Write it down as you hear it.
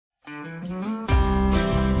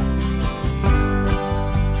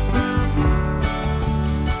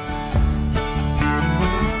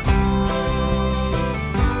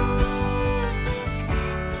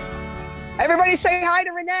Everybody say hi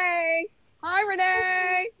to Renee. Hi,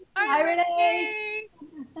 Renee. Hi, Renee.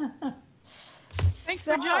 Thanks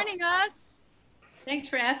for joining us. Thanks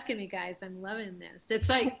for asking me, guys. I'm loving this. It's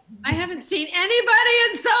like I haven't seen anybody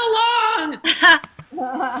in so long.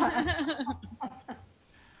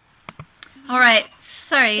 All right.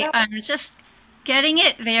 Sorry, I'm just getting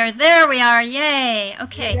it there. There we are. Yay.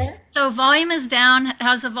 Okay. So volume is down.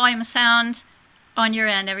 How's the volume sound on your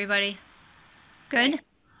end, everybody? Good?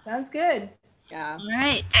 Sounds good. Yeah. All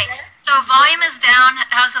right. So volume is down.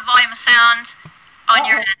 How's the volume sound on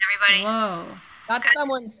your end, everybody? Whoa. That's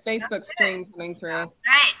someone's Facebook stream coming through. All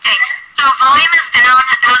right. So volume is down.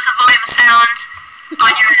 How's the volume sound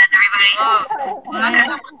on your end, everybody? Whoa. That's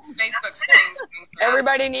someone's Facebook stream coming through.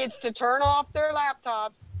 Everybody needs to turn off their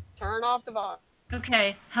laptops. Turn off the volume.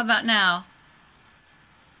 Okay. How about now?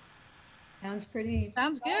 Sounds pretty.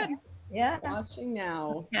 Sounds good. Yeah. Watching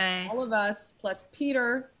now. Okay. All of us plus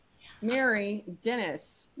Peter, Mary,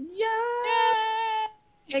 Dennis. Yay!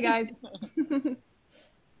 Hey guys.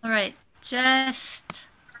 All right. Just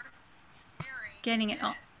getting it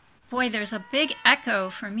all. Boy, there's a big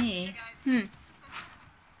echo for me. All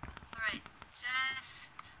right.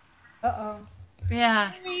 Just. Uh-oh.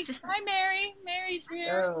 Yeah. Mary, Just. hi, Mary. Mary's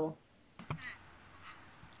here. Oh.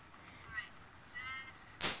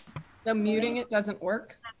 So muting it doesn't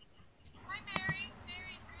work? Hi, Mary.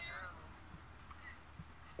 Mary's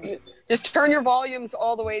here. Just turn your volumes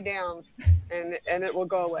all the way down and it will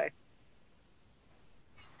go away.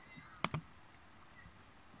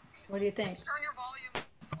 What do you think? Turn your volumes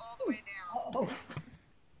all the way down. Oh.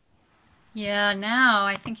 Yeah. Now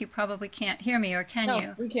I think you probably can't hear me, or can No,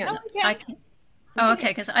 you? we can't. No, we can't. I can. Oh,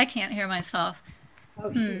 okay. Because I can't hear myself.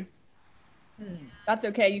 Oh, shoot. That's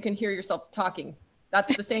okay. You can hear yourself talking.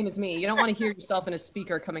 That's the same as me. You don't want to hear yourself in a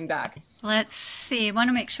speaker coming back. Let's see. I want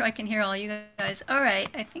to make sure I can hear all you guys. All right.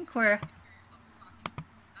 I think we're.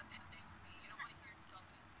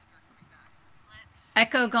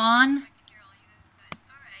 Echo gone.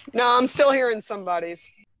 No, I'm still hearing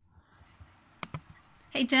somebody's.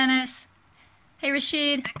 Hey, Dennis. Hey,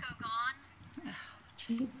 Rashid. Echo gone. Oh,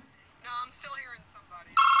 gee. No, I'm still hearing somebody.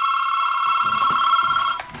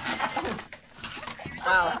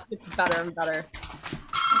 Wow, it's better and better.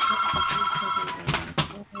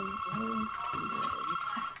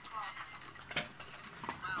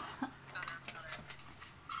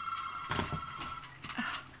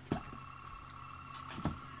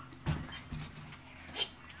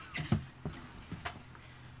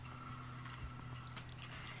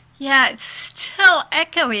 Yeah, it's still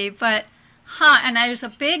echoey, but and there's a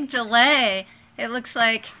big delay. It looks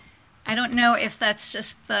like, I don't know if that's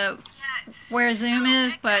just the where Zoom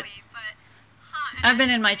is, but I've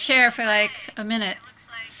been in my chair for like a minute.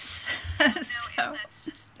 So.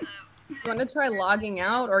 You want to try logging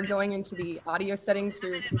out or going into the audio settings for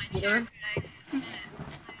your computer?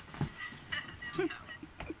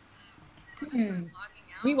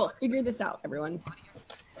 We will figure this out, everyone.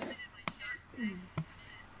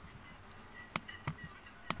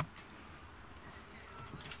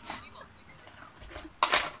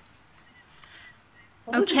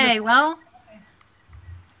 Okay, well.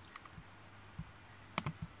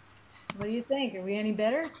 What do you think? Are we any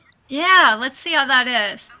better? Yeah, let's see how that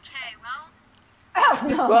is. Okay, well. Oh,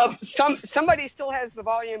 no. Well, somebody still has the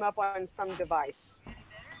volume up on some device,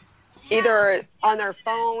 either on their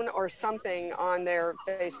phone or something on their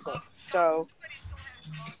Facebook. So.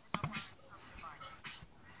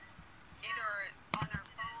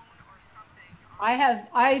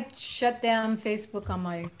 I shut down Facebook on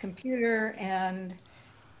my computer and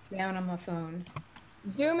down on my phone.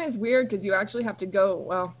 Zoom is weird because you actually have to go,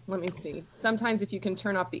 well, let me see. Sometimes if you can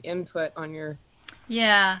turn off the input on your...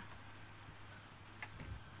 Yeah.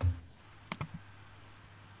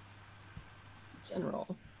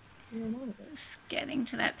 General. Just getting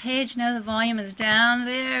to that page. Now the volume is down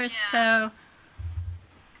there, so...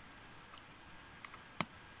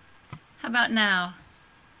 How about now?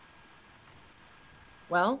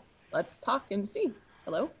 Well, let's talk and see.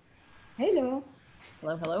 Hello? Hello.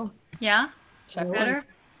 Hello, hello. Yeah? Check Better?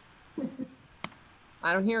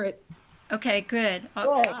 I don't hear it. Okay, good.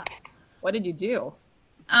 What did you do?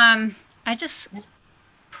 I just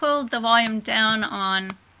pulled the volume down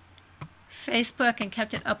on Facebook and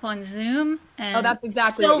kept it up on Zoom. And oh, that's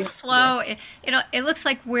exactly still what you slow. It looks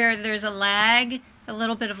like where there's a lag, a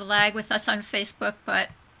little bit of a lag with us on Facebook, but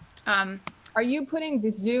Are you putting the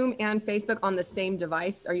Zoom and Facebook on the same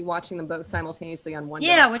device? Are you watching them both simultaneously on one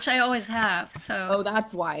Yeah, device? which I always have. So Oh,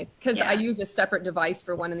 that's why. Because I Yeah. use a separate device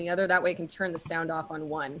for one and the other. That way I can turn the sound off on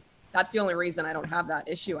one. That's the only reason I don't have that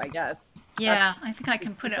issue, I guess. yeah, I think I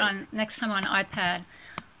can put it on next time on iPad.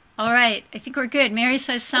 All right, I think we're good. Mary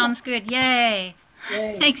says sounds good. Yay.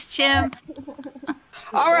 Thanks, Jim.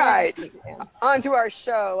 All right, on to our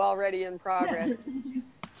show already in progress.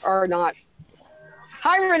 Or not.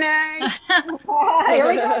 Hi, Renee. Here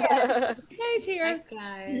we go. Hey, here.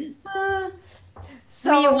 Guys.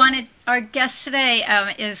 We wanted our guest today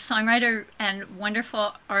is songwriter and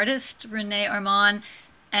wonderful artist Renee Armand,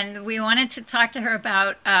 and we wanted to talk to her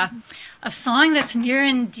about a song that's near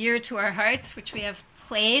and dear to our hearts, which we have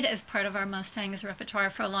played as part of our Mustangs repertoire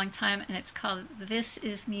for a long time, and it's called "This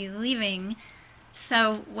Is Me Leaving."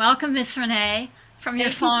 So, welcome, Miss Renee, from your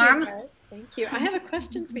farm. Thank you. I have a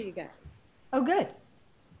question for you guys. Oh, good.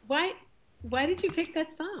 Why did you pick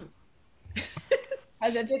that song?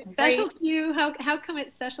 It's Special to you? How come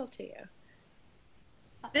it's special to you?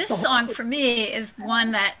 This song for me is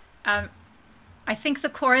one that I think the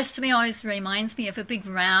chorus to me always reminds me of a big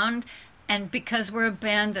round, and because we're a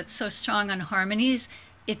band that's so strong on harmonies,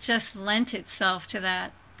 it just lent itself to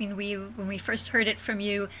that. I mean, when we first heard it from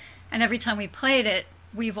you, and every time we played it,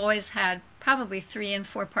 we've always had probably 3 and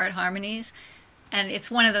 4 part harmonies, and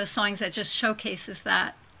it's one of those songs that just showcases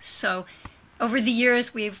that. So over the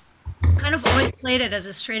years, we've kind of always played it as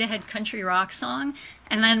a straight ahead country rock song.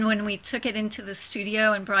 And then when we took it into the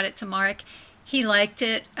studio and brought it to Mark, he liked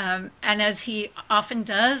it. And as he often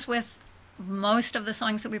does with most of the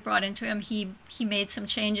songs that we brought into him, he made some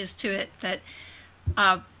changes to it that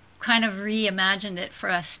kind of reimagined it for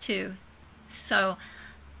us too. So,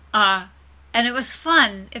 and it was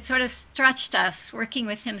fun. It sort of stretched us. Working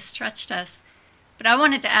with him stretched us. But I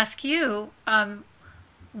wanted to ask you,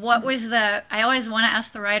 what was I always want to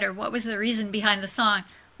ask the writer, what was the reason behind the song?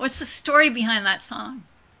 What's the story behind that song?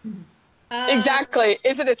 Exactly.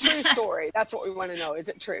 Is it a true story? That's what we want to know. Is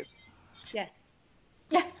it true? Yes.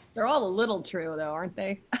 They're all a little true, though, aren't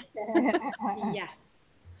they? Yeah.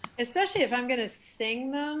 Especially if I'm going to sing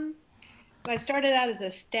them. I started out as a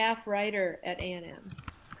staff writer at A&M,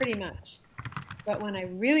 pretty much. But when I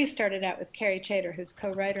really started out with Carrie Chater, who's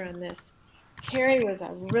co-writer on this, Carrie was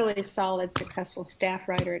a really solid, successful staff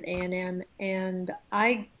writer at A&M, and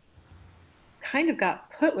I kind of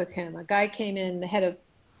got put with him. A guy came in, the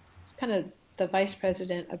vice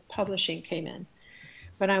president of publishing came in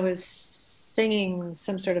when I was singing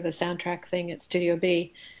some sort of a soundtrack thing at Studio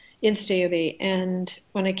B, and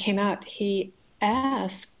when I came out, he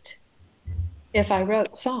asked if I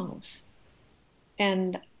wrote songs,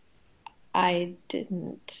 and I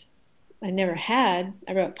didn't. I never had.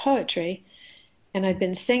 I wrote poetry. And I'd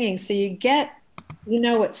been singing, so you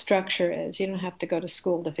know what structure is. You don't have to go to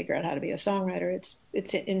school to figure out how to be a songwriter.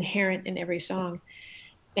 It's inherent in every song.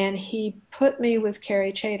 And he put me with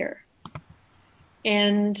Carrie Chater.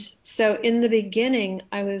 And so in the beginning,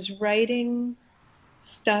 I was writing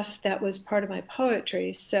stuff that was part of my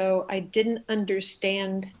poetry. So I didn't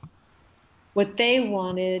understand what they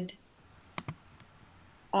wanted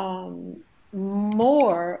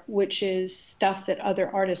more, which is stuff that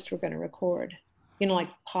other artists were going to record. Like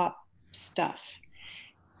pop stuff.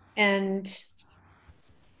 And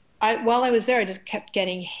while I was there, I just kept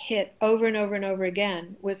getting hit over and over and over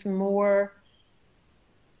again with more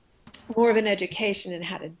of an education in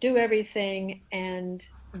how to do everything. And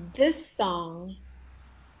this song,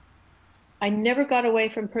 I never got away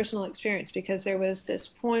from personal experience, because there was this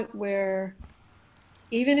point where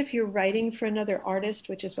even if you're writing for another artist,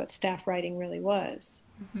 which is what staff writing really was,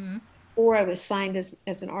 Mm-hmm. or I was signed as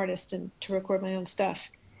an artist and to record my own stuff,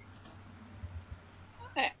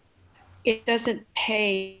 it doesn't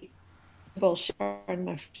pay bullshit,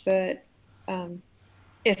 but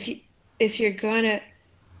if you're gonna,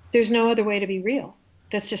 there's no other way to be real.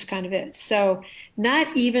 That's just kind of it. So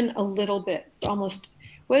not even a little bit, almost,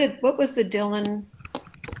 what was the Dylan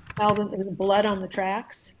album, Blood on the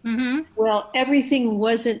Tracks? Mm-hmm. Well, everything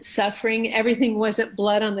wasn't suffering, everything wasn't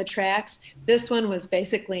blood on the tracks. This one was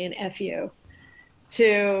basically an FU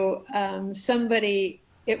to somebody.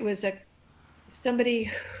 It was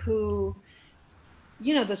somebody who,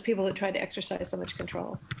 those people that tried to exercise so much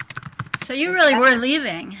control. So you really were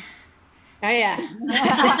leaving. Oh yeah.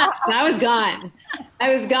 I was gone.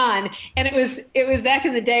 And it was back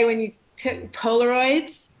in the day when you took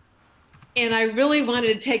Polaroids, and I really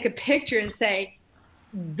wanted to take a picture and say,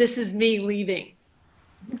 "This is me leaving."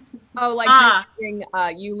 Oh, like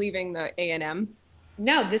you leaving the A&M?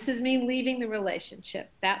 No, this is me leaving the relationship.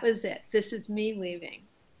 That was it. This is me leaving.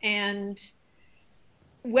 And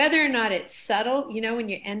whether or not it's subtle, you know, when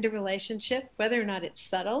you end a relationship, whether or not it's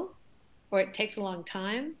subtle or it takes a long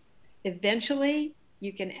time, eventually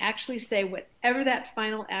you can actually say whatever that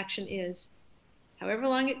final action is, however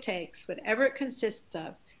long it takes, whatever it consists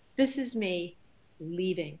of, this is me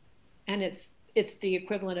leaving. And it's the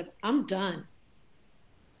equivalent of I'm done.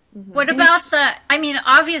 What about I mean,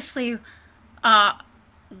 obviously,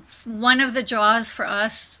 one of the draws for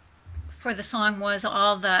us for the song was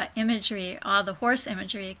all the imagery, all the horse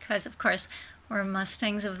imagery, because of course we're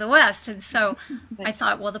Mustangs of the West. And so I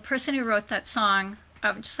thought, well, the person who wrote that song,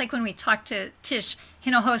 just like when we talked to Tish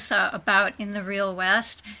Hinojosa about In the Real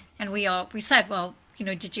West, and we said, well, you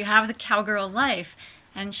know, did you have the cowgirl life?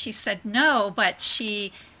 And she said no, but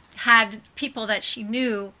she had people that she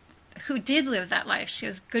knew who did live that life. She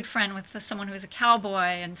was a good friend with someone who was a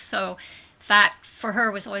cowboy, and so that for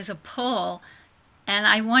her was always a pull. And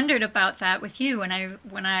I wondered about that with you when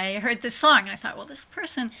I heard this song, and I thought, well, this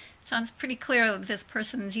person sounds pretty clear. This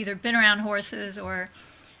person's either been around horses or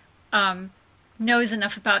knows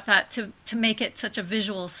enough about that to make it such a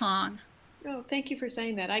visual song. Oh, thank you for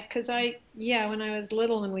saying that. When I was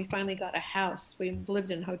little and we finally got a house, we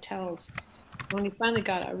lived in hotels. When we finally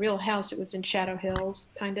got a real house, it was in Shadow Hills,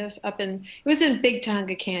 kind of it was in Big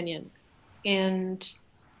Tonga Canyon. And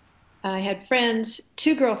I had friends,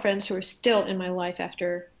 2 girlfriends who are still in my life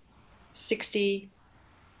after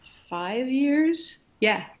 65 years.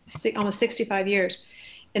 Yeah, almost 65 years.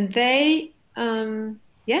 And they,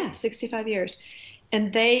 65 years.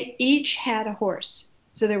 And they each had a horse.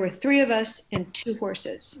 So there were 3 of us and 2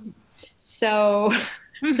 horses. So,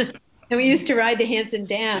 and we used to ride to Hansen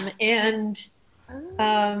Dam, and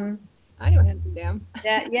I know Hansen Dam.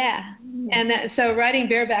 yeah. And so riding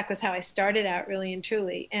bareback was how I started out, really and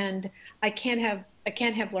truly. And I can't have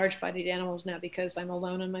large-bodied animals now because I'm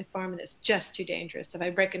alone on my farm, and it's just too dangerous. If I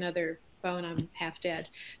break another bone, I'm half dead.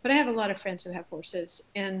 But I have a lot of friends who have horses,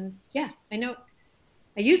 and yeah, I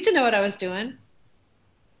used to know what I was doing.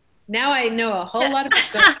 Now I know a whole lot about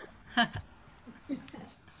goats.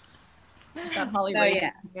 That Holly Oh,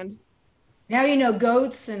 yeah. band. Now you know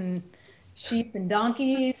goats and sheep and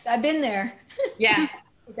donkeys. I've been there. Yeah.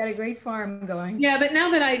 We've got a great farm going. Yeah, but now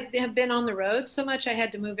that I have been on the road so much, I had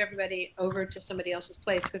to move everybody over to somebody else's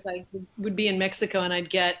place because I would be in Mexico and I'd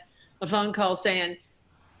get a phone call saying,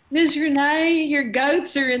 Ms. Renee, your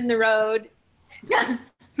goats are in the road. And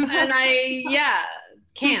I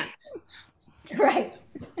can't. Right.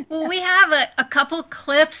 Well, we have a couple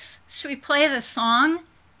clips. Should we play the song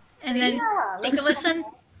and then take a listen?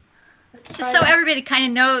 Just so everybody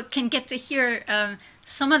kind of can get to hear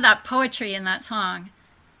some of that poetry in that song.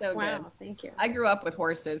 So Wow, good. thank you. I grew up with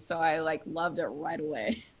horses, so I loved it right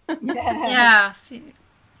away. Yeah,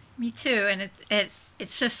 me too. And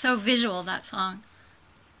it's just so visual, that song.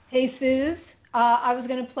 Hey, Suze, I was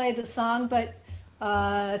going to play the song, but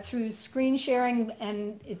through screen sharing,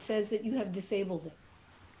 and it says that you have disabled it.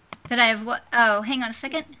 That I have what? Oh, hang on a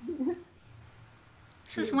second. It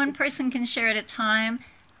says one person can share at a time.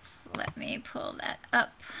 Let me pull that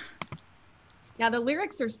up. Yeah, the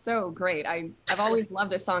lyrics are so great. I've always loved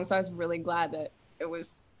this song, so I was really glad that it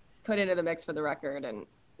was put into the mix for the record. And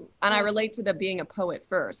I relate to the being a poet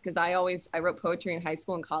first, because I wrote poetry in high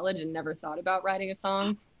school and college and never thought about writing a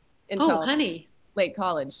song until honey, late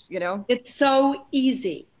college, you know? it's so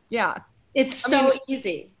easy. Yeah. It's so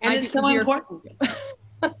easy. And it's so important.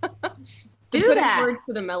 Putting words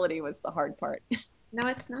to the melody was the hard part. No,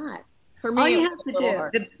 it's not. For me, All you it have was to a little do,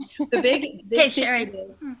 hard. the big Okay, secret Sherry.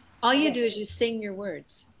 is, all you do is you sing your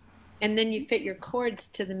words. And then you fit your chords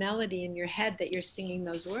to the melody in your head that you're singing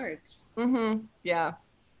those words. Mm-hmm. Yeah.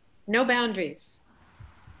 No boundaries.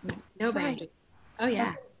 No That's right. boundaries. Oh,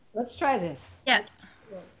 yeah. Let's try this. Yeah.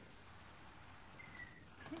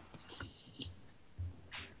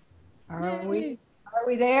 Are we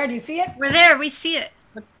there? Do you see it? We're there. We see it.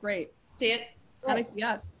 That's great. See it?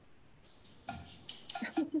 Yes.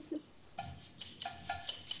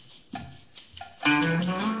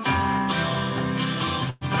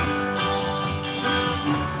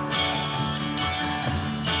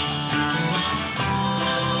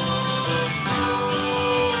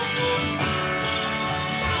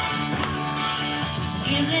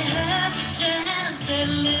 Give me half a chance at a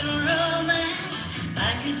little romance. I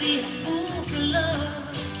could be a fool for love,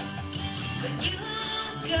 but you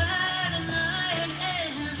got an iron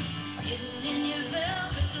hand hidden in your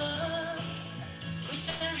velvet glove. Wish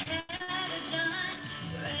I had a dime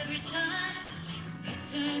for every time you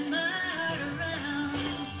turn my heart around.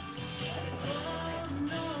 Oh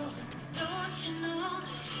no, don't you know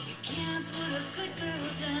you can't put a good girl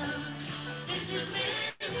down? This is me.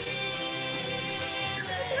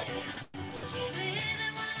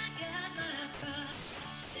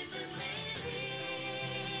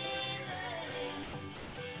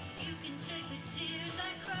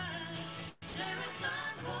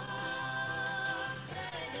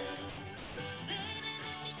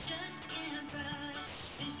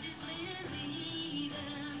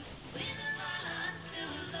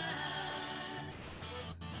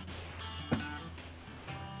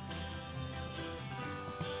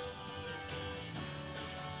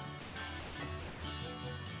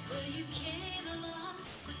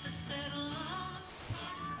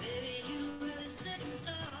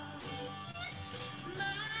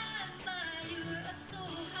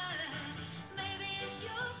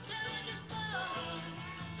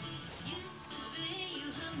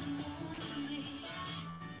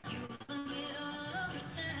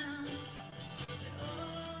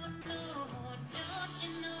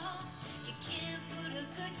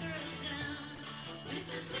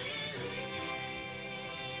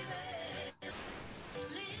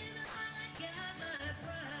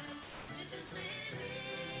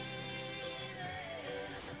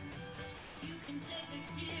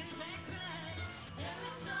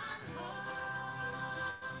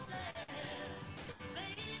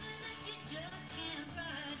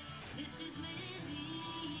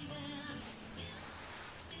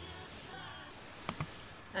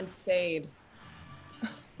 and fade.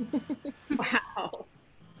 Wow.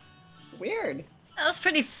 Weird. That was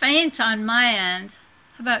pretty faint on my end.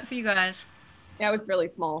 How about for you guys? Yeah, it was really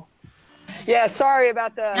small. Yeah, sorry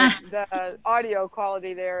about the audio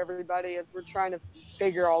quality there, everybody. As we're trying to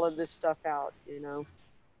figure all of this stuff out, you know.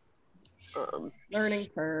 Learning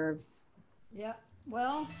curves. Yep.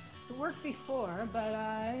 Well, it worked before, but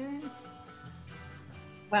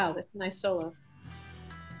Wow, that's a nice solo.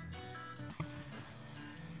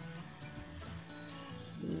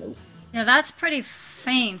 Nope. Yeah, that's pretty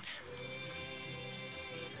faint.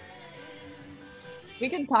 We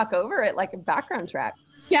can talk over it like a background track.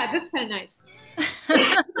 Yeah, that's kind of nice.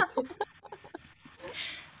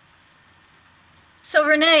 So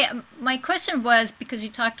Renee, my question was, because you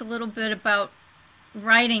talked a little bit about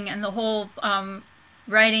writing and the whole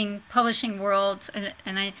writing publishing world,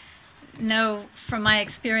 and I know from my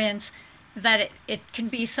experience that it can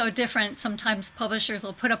be so different. Sometimes publishers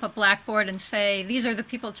will put up a blackboard and say, these are the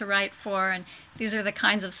people to write for, and these are the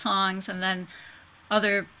kinds of songs, and then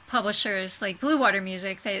other publishers like Blue Water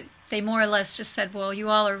Music, they more or less just said, well, you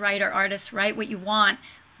all are writer artists, write what you want,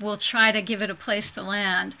 we'll try to give it a place to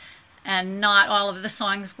land. And not all of the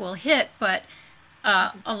songs will hit, but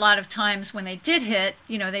a lot of times when they did hit,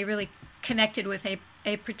 you know, they really connected with a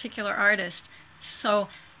particular artist. So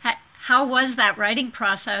how was that writing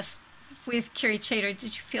process with Carrie Chater?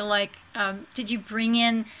 Did you feel like, did you bring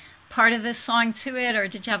in part of this song to it, or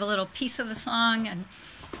did you have a little piece of the song? And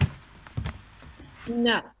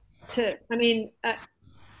No. I mean,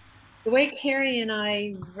 the way Carrie and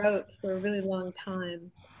I wrote for a really long time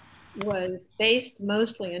was based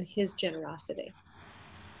mostly on his generosity.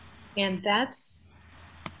 And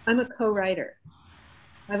I'm a co-writer.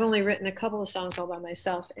 I've only written a couple of songs all by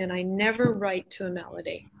myself, and I never write to a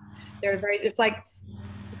melody. It's like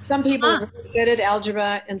some people are really good at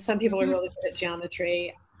algebra and some people are really good at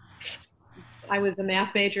geometry. I was a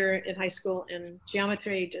math major in high school and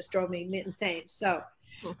geometry just drove me insane. So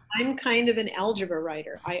I'm kind of an algebra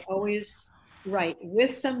writer. I always write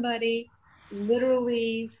with somebody,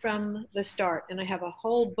 literally from the start. And I have a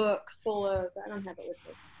whole book full of, I don't have it with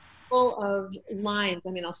me, full of lines.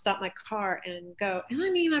 I mean, I'll stop my car and go, and I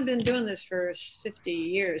mean, I've been doing this for 50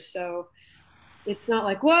 years. So it's not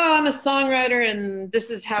like, whoa, I'm a songwriter and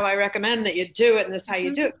this is how I recommend that you do it and this is how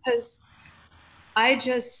you do it. Because I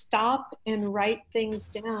just stop and write things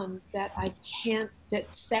down that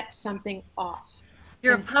that set something off.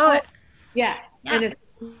 you're a poet. Yeah. Yeah. And if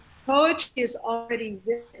poetry is already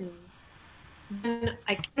written, then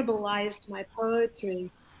I cannibalized my poetry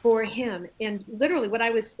for him. And literally what I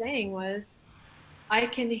was saying was, I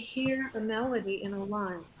can hear a melody in a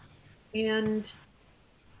line and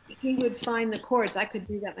he would find the chords. I could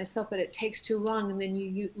do that myself, but it takes too long and then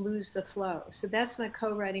you lose the flow. So that's my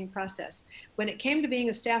co-writing process. When it came to being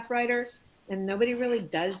a staff writer, and nobody really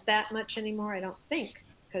does that much anymore, I don't think,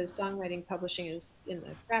 because songwriting publishing is in the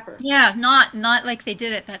crapper. Yeah, not like they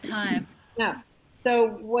did at that time. No.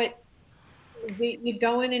 So you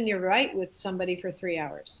go in and you write with somebody for 3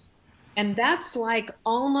 hours. And that's like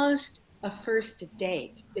almost a first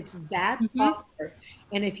date. It's that awkward.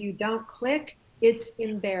 And if you don't click, it's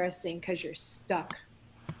embarrassing because you're stuck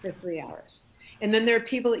for 3 hours. And then there are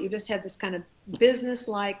people that you just have this kind of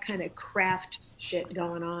business-like kind of craft shit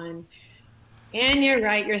going on. And you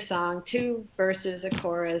write your song, 2 verses, a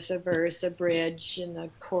chorus, a verse, a bridge, and a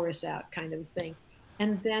chorus out kind of thing.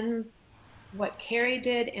 And then what Carrie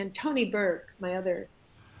did, and Tony Berg, my other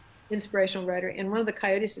inspirational writer, and one of the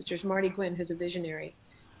Coyote Sisters, Marty Gwynn, who's a visionary,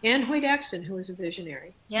 and Hoyt Axton, who was a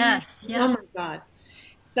visionary. Yes. Yeah. Oh my God.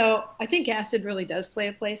 So I think acid really does play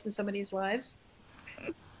a place in somebody's lives.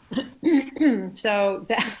 So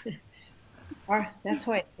that's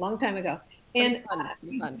why, long time ago. And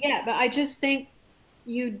fun. yeah, but I just think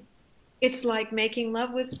it's like making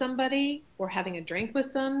love with somebody or having a drink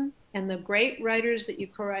with them. And the great writers that you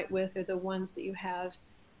co-write with are the ones that you have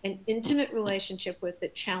an intimate relationship with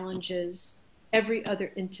that challenges every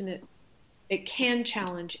other intimate. It can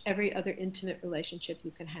challenge every other intimate relationship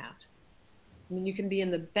you can have. I mean, you can be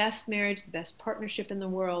in the best marriage, the best partnership in the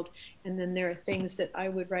world, and then there are things that I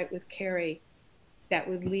would write with Carrie that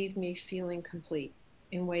would leave me feeling complete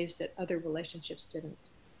in ways that other relationships didn't.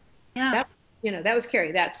 Yeah. That was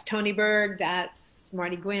Carrie. That's Tony Berg. That's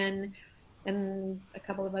Marty Gwynn, and a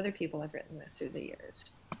couple of other people I've written with through the years.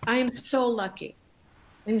 I'm so lucky.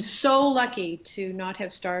 I'm so lucky to not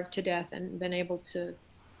have starved to death and been able to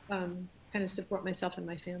kind of support myself and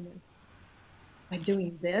my family by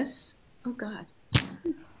doing this. Oh God.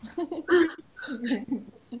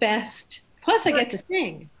 Best. Plus I get to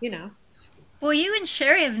sing, Well, you and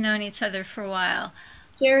Sherry have known each other for a while.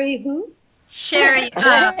 Sherry who? Sherry,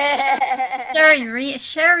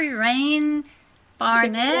 Sherry Rain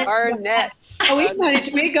Barnett. Barnett. Oh,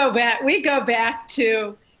 we go back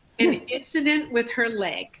to an incident with her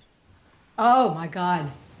leg. Oh my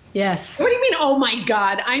God. Yes. What do you mean, oh my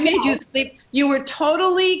God? I made you sleep. You were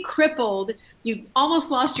totally crippled. You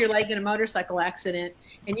almost lost your leg in a motorcycle accident.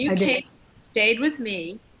 And you stayed with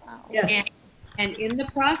me. Yes. And in the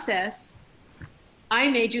process, I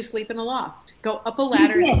made you sleep in a loft. Go up a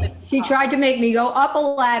ladder. She tried to make me go up a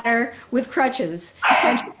ladder with crutches.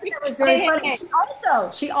 And she thought it was very funny.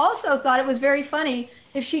 She also thought it was very funny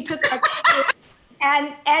if she took my crutches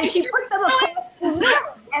and she put them across the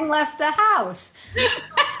room and left the house.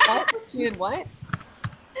 She did what?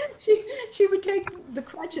 She would take the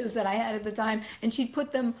crutches that I had at the time and she'd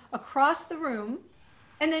put them across the room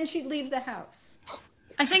and then she'd leave the house.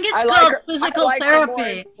 I think it's called physical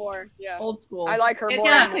therapy. More. Yeah. Old school. I like her more.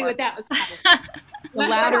 Exactly what that was called. The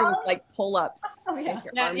ladder was like pull-ups. Oh, yeah.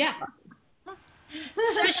 Yeah.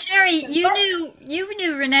 So Sherry, you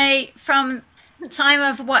knew Renee from the time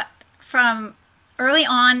of what? From early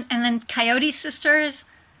on, and then Coyote Sisters.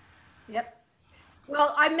 Yep.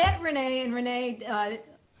 Well, I met Renee, and Renee,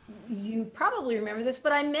 you probably remember this,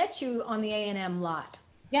 but I met you on the A&M lot.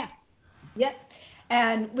 Yeah. Yep.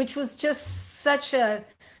 And which was just such a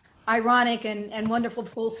ironic and wonderful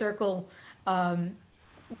full circle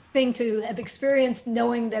thing to have experienced,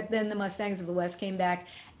 knowing that then the Mustangs of the West came back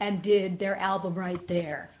and did their album right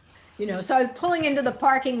there. You know, so I was pulling into the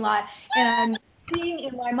parking lot and I'm seeing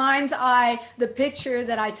in my mind's eye the picture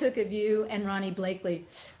that I took of you and Ronnie Blakely,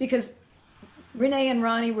 because Renee and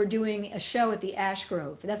Ronnie were doing a show at the Ash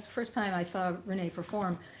Grove. That's the first time I saw Renee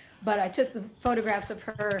perform. But I took the photographs of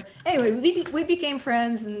her. Anyway, we became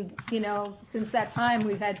friends, and you know, since that time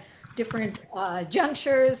we've had different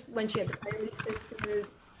junctures. When she had the Coyote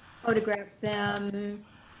Sisters, photographed them.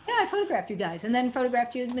 Yeah, I photographed you guys, and then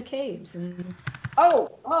photographed you in McCabe's. And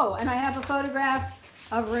and I have a photograph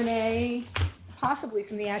of Renee, possibly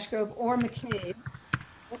from the Ash Grove or McCabe.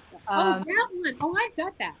 That one. Oh, I've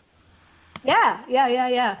got that.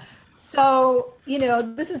 Yeah. So, you know,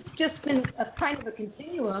 this has just been a kind of a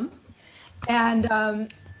continuum. And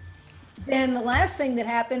then the last thing that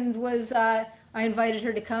happened was I invited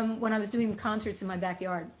her to come when I was doing concerts in my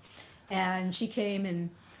backyard. And she came and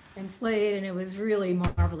played, and it was really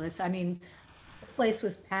marvelous. I mean, the place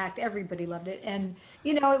was packed. Everybody loved it. And,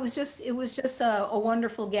 you know, it was just a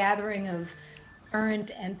wonderful gathering of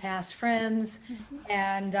current and past friends.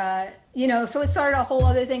 And, you know, so it started a whole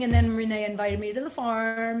other thing. And then Renee invited me to the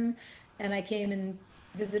farm. And I came and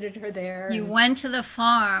visited her there. You went to the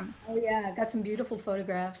farm. Oh yeah, I got some beautiful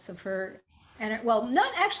photographs of her, and well,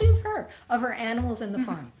 not actually of her, of her animals in the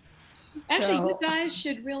farm. Actually, you guys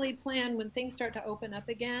should really plan when things start to open up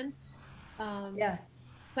again. Yeah.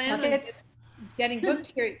 Plan on getting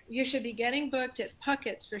booked here. You should be getting booked at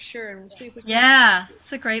Puckett's for sure, and we'll see if we can. Yeah,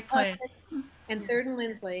 it's a great place. And Third and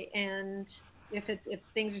Lindsley, and if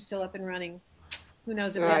things are still up and running, who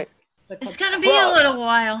knows? Right. It's going to be a little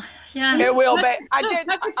while. Yeah. It will be.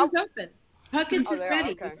 Puckett's is open. Puckett's is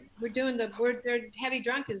ready. Okay. We're doing their Heavy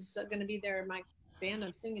Drunk is going to be there. My band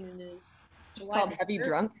I'm singing in is July. It's called Heavy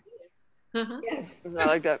Drunk. Yes. I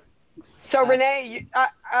like that. So Renee,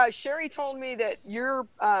 Sherry told me that you're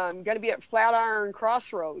going to be at Flatiron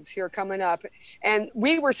Crossroads here coming up, and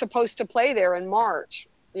we were supposed to play there in March.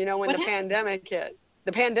 You know, when pandemic hit.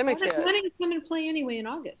 The pandemic hit. Why don't you come and play anyway in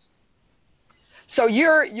August? So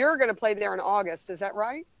you're going to play there in August, is that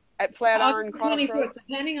right? At Flatiron Crossroads.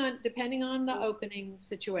 Depending on the opening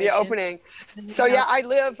situation. Yeah, opening. So yeah, I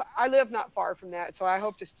live not far from that, so I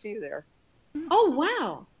hope to see you there. Oh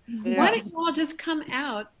wow! Yeah. Why don't you all just come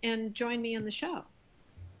out and join me in the show?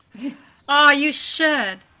 Oh, you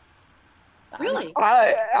should. Really?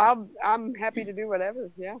 I'm happy to do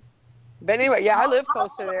whatever. Yeah. But anyway, yeah, I live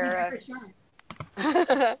close to there.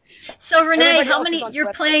 So Renee, Everybody how else many is on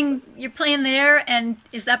you're playing there, and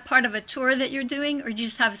is that part of a tour that you're doing, or do you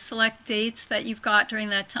just have select dates that you've got during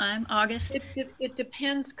that time, August? It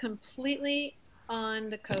depends completely on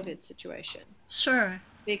the COVID situation. Sure.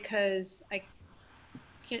 Because I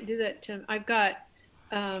can't do that I've got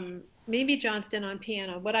maybe Johnston on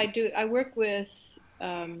piano. What I do, I work with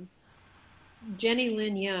Jenny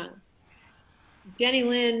Lynn Young. Jenny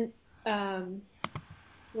Lynn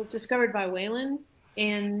was discovered by Waylon,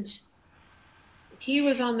 and he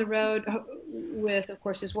was on the road with, of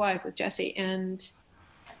course, his wife, with Jessie, and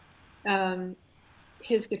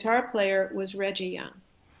his guitar player was Reggie Young,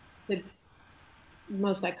 the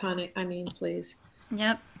most iconic, please.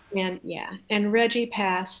 Yep. And Reggie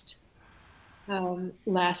passed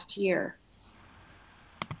last year.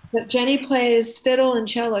 But Jenny plays fiddle and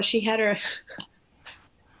cello. She had her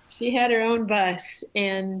own bus,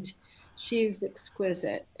 and she's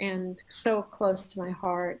exquisite and so close to my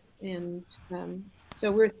heart. And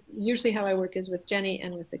so we're usually, how I work is with Jenny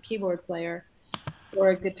and with the keyboard player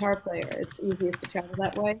or a guitar player. It's easiest to travel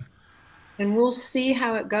that way. And we'll see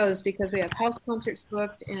how it goes, because we have house concerts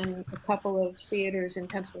booked in a couple of theaters in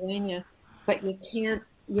Pennsylvania, but you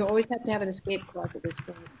always have to have an escape clause at this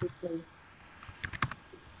point, because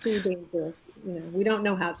it's too dangerous. We don't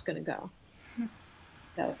know how it's going to go.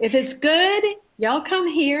 So if it's good, y'all come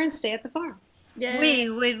here and stay at the farm. Yeah. We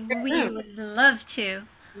would love to.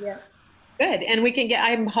 Yeah. Good. And we can get,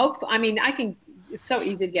 I'm hopeful, it's so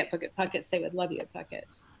easy to get Puckett's. They would love you at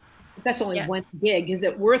Puckett's. But that's only one gig. Is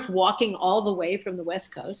it worth walking all the way from the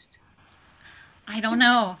West Coast? I don't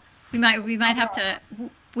know. We might have to,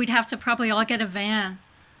 we'd have to probably all get a van.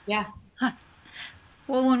 Yeah. Huh.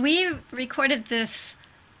 Well, when we recorded this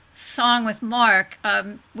song with Mark,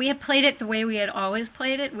 we had played it the way we had always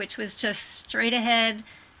played it, which was just straight ahead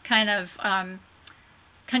kind of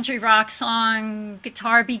country rock song,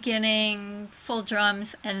 guitar beginning, full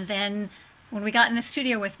drums. And then when we got in the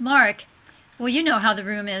studio with Mark, well, you know how the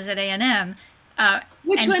room is at A&M.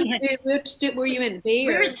 Which were you in? B?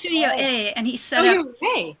 We were in Studio A, and he set up. You were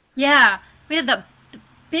A. Yeah, we had the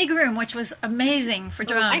big room, which was amazing for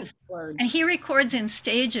drums. And he records in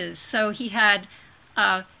stages, so he had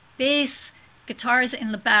bass, guitars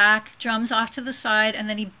in the back, drums off to the side, and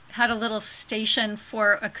then he had a little station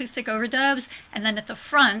for acoustic overdubs, and then at the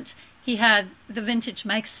front he had the vintage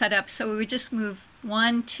mics set up, so we would just move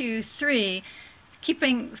 1, 2, 3,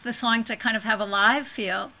 keeping the song to kind of have a live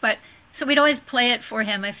feel. But so we'd always play it for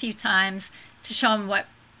him a few times to show him what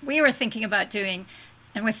we were thinking about doing.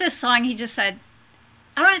 And with this song, he just said,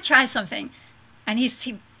 I want to try something. And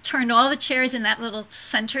he turned all the chairs in that little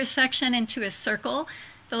center section into a circle,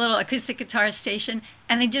 the little acoustic guitar station,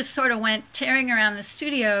 and they just sort of went tearing around the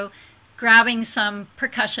studio, grabbing some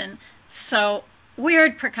percussion. So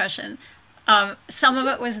weird percussion. Some of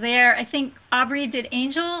it was there. I think Aubrey, did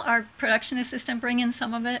Angel, our production assistant, bring in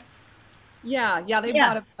some of it? Yeah, they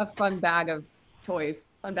brought a fun bag of toys,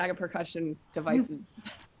 fun bag of percussion devices.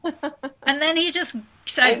 And then he just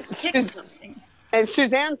said, something. And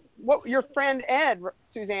Suzanne's, your friend Ed,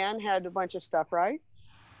 Suzanne, had a bunch of stuff, right?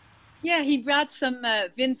 Yeah, he brought some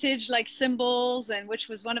vintage like cymbals, and which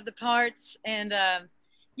was one of the parts. And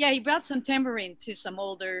he brought some tambourine too, some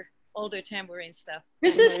older tambourine stuff.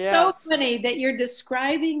 This is so funny that you're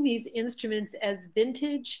describing these instruments as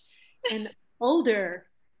vintage and older.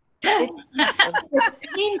 It's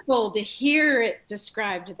painful to hear it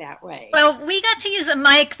described that way. Well, we got to use a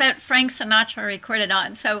mic that Frank Sinatra recorded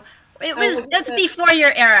on, so that's before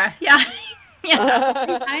your era. Yeah.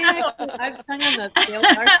 Yeah. I've sung on the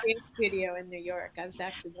Arcade studio in New York.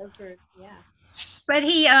 But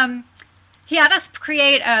he had us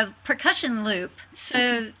create a percussion loop.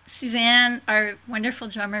 So Suzanne, our wonderful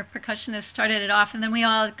drummer, percussionist, started it off, and then we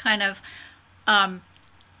all kind of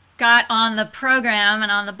got on the program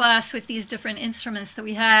and on the bus with these different instruments that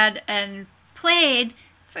we had and played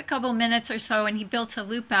for a couple minutes or so, and he built a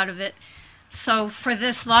loop out of it. So for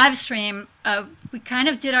this live stream, we kind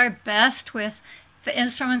of did our best with the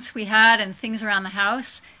instruments we had and things around the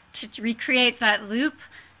house to recreate that loop,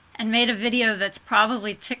 and made a video that's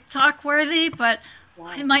probably TikTok worthy, but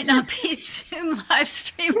it might not be soon live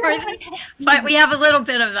stream worthy. But we have a little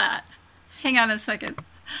bit of that. Hang on a second.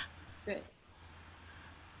 Good.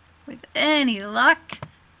 With any luck,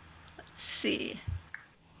 let's see.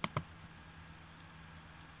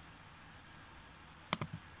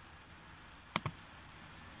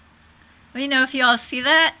 Let me know if you all see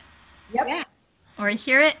that. Yep. Yeah. Or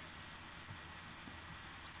hear it.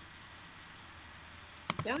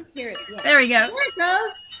 Don't hear it yet. There we go. There it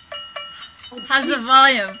goes. How's the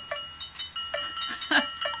volume?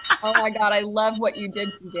 Oh my God, I love what you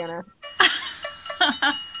did, Susanna.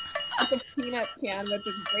 With the peanut can with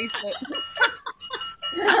his bracelet.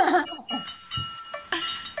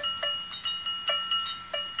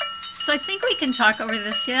 So I think we can talk over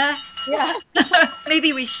this, yeah? Yeah.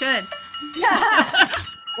 Maybe we should. Yeah.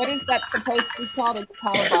 What is that supposed to be called? A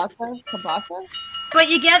calabasa? Cabasa? But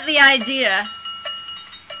you get the idea.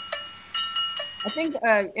 I think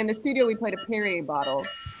in the studio we played a Perrier bottle.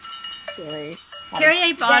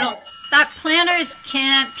 Perrier bottle. That Planters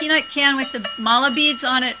can, peanut can with the mala beads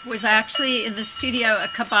on it was actually in the studio a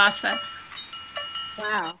cabasa.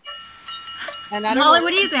 Wow. And I don't Molly, know,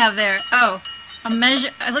 what do you have there? Oh, a measure.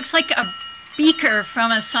 It looks like a beaker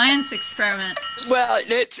from a science experiment. Well,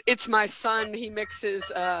 it's my son. He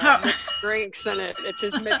mixes mixed drinks in it. It's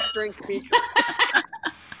his mixed drink beaker.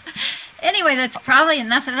 Anyway, that's probably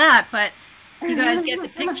enough of that, but you guys get the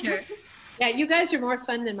picture. Yeah, you guys are more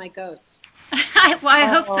fun than my goats. Well, I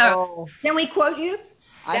hope so. Can we quote you?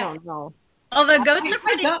 I don't know. Although goats are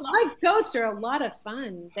pretty My goats are a lot of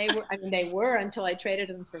fun. They were until I traded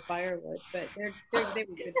them for firewood, but they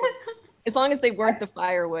were good. As long as they weren't the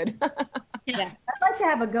firewood. Yeah. I'd like to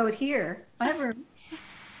have a goat here. I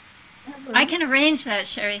can arrange that,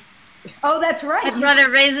 Sherry. Oh, that's right. My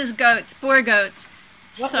brother raises goats, boar goats.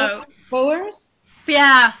 So Boars?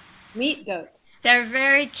 yeah, Meat goats. they're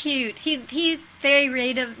very cute. They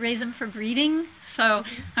raise them for breeding. So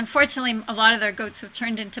unfortunately, a lot of their goats have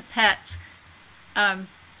turned into pets,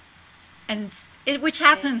 which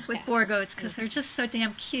happens with boar goats because they're just so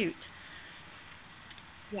damn cute.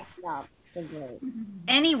 Yeah, they're great.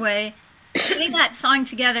 Anyway, putting that song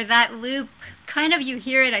together, that loop, kind of you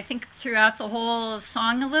hear it, I think, throughout the whole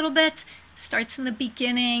song a little bit. Starts in the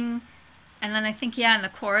beginning, and then I think, in the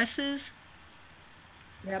choruses.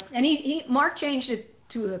 Yep. And Mark changed it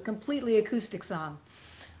to a completely acoustic song.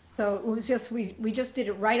 So it was just, we just did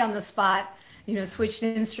it right on the spot, switched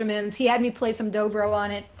instruments. He had me play some dobro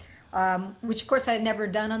on it, which of course I had never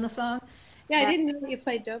done on the song. Yeah, I didn't know that you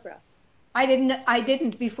played dobro. I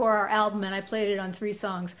didn't before our album, and I played it on 3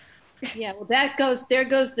 songs. Yeah, well, there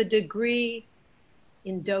goes the degree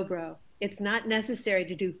in dobro. It's not necessary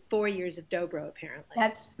to do 4 years of dobro, apparently.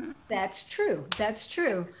 That's true. That's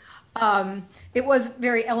true. It was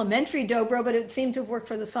very elementary dobro, but it seemed to have worked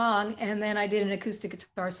for the song. And then I did an acoustic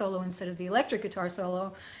guitar solo instead of the electric guitar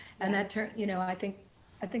solo, and that turned. I think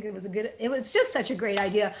it was just such a great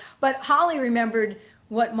idea. But Holly remembered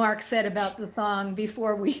what Mark said about the song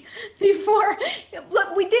before look, we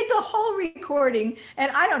did the whole recording,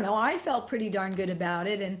 and I don't know, I felt pretty darn good about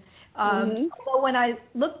it. And so when I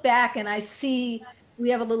look back and I see we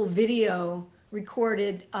have a little video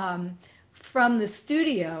recorded from the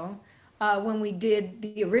studio when we did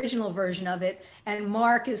the original version of it, and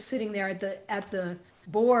Mark is sitting there at the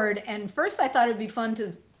board, and first I thought it'd be fun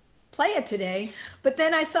to play it today, but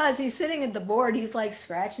then I saw as he's sitting at the board, he's like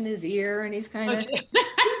scratching his ear, and he's kind of he's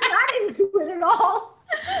not into it at all.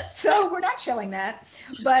 So we're not showing that,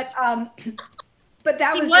 but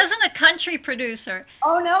that He wasn't a country producer.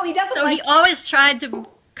 Oh no, he doesn't. So he always tried to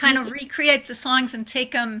kind of recreate the songs and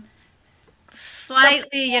take them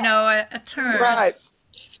slightly, a turn. Right.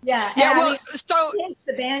 Yeah. Yeah. Well, so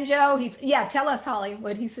the banjo. Tell us, Holly,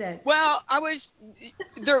 what he said. Well,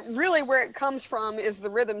 really where it comes from is the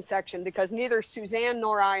rhythm section, because neither Suzanne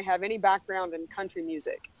nor I have any background in country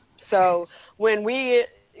music. So when we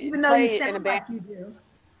even though you play in a sound band, like you do.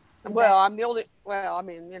 well, I'm the only. Well, I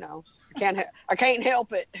mean, I can't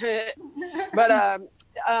help it. But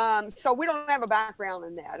so we don't have a background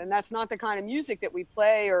in that, and that's not the kind of music that we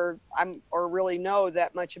play or really know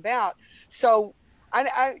that much about. So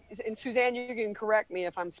and Suzanne, you can correct me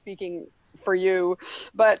if I'm speaking for you,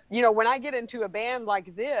 but when I get into a band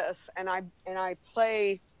like this and I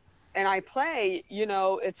play,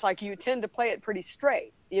 it's like you tend to play it pretty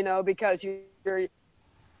straight, because you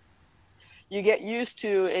get used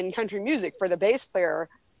to, in country music, for the bass player,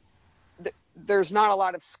 there's not a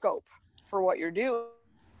lot of scope for what you're doing.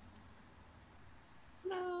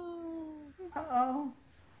 No. Uh-oh.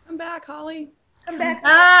 I'm back, Holly. Come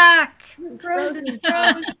back. Frozen.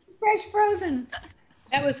 Fresh frozen.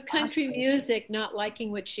 That was country music not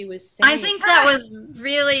liking what she was saying. I think that was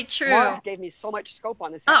really true. Mark gave me so much scope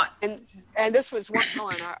on this. Oh. And this was one.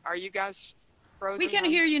 Are you guys frozen? We can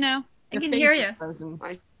hear you now. I can hear you.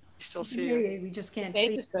 I still see Hear you. you. We just can't Face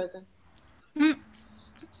see. is frozen.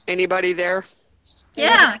 Anybody there?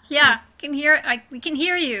 Yeah. We can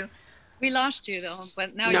hear you. We lost you though,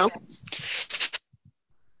 but now No. you're back.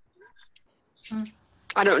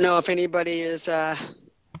 I don't know if anybody is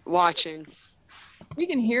watching. We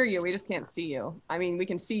can hear you. We just can't see you. I mean, we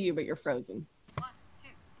can see you, but you're frozen. 1,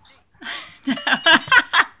 2, 3.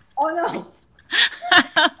 Oh no.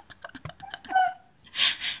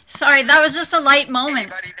 Sorry, that was just a light moment.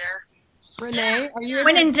 Anybody there? Renee, are you?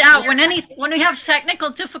 When in doubt, when we have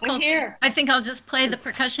technical difficulties, here. I think I'll just play the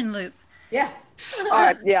percussion loop. Yeah.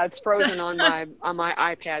 Yeah, it's frozen on my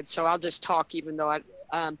iPad, so I'll just talk even though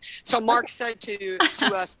so Mark said to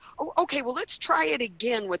us, "Oh, okay, well, let's try it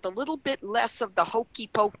again with a little bit less of the hokey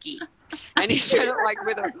pokey," and he said it like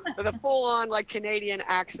with a full on like Canadian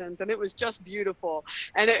accent, and it was just beautiful.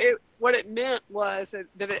 And what it meant was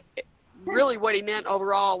that really what he meant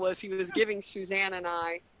overall was he was giving Suzanne and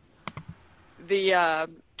I the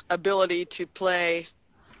ability to play,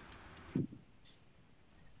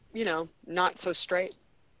 not so straight.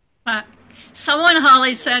 Someone,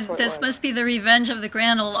 Holly, said what it this was. must be the revenge of the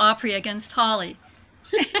Grand Ole Opry against Holly.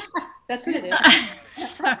 That's what it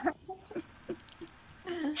is.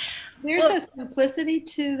 There's a simplicity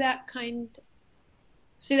to that kind.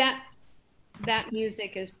 See, that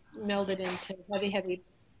music is melded into heavy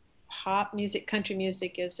pop music. Country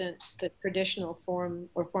music isn't the traditional form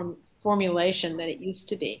or formulation that it used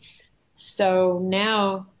to be. So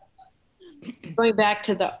now, going back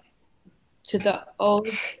to the old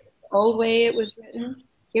way it was written,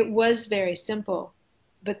 it was very simple,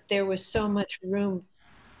 but there was so much room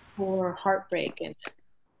for heartbreak in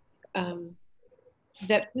it,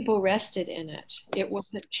 that people rested in it. It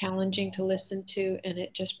wasn't challenging to listen to, and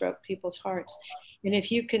it just broke people's hearts. And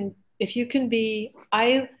if you can be,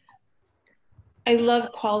 I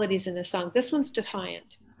love qualities in a song. This one's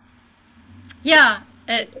defiant. Yeah,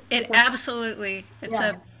 it absolutely.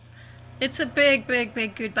 It's a big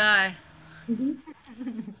goodbye. Mm-hmm.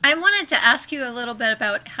 I wanted to ask you a little bit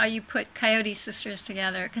about how you put Coyote Sisters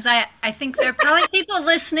together, because I think there are probably people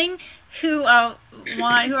listening who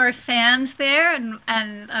are fans there,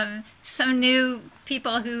 and some new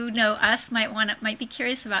people who know us might be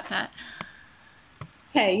curious about that.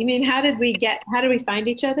 Okay, you mean how did we find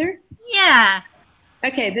each other? Yeah.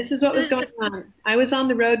 Okay, this is what was going on. I was on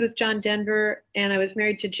the road with John Denver, and I was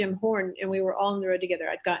married to Jim Horn, and we were all on the road together.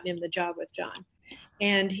 I'd gotten him the job with John.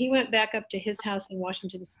 And he went back up to his house in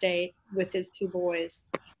Washington State with his two boys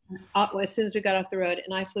as soon as we got off the road.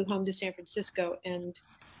 And I flew home to San Francisco. And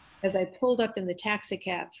as I pulled up in the taxi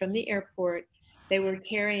cab from the airport, they were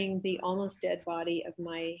carrying the almost dead body of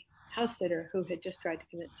my house sitter who had just tried to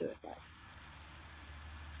commit suicide.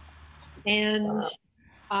 And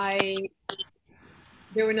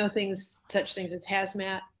there were no such things as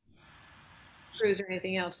hazmat crews or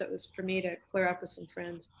anything else. So it was for me to clear up with some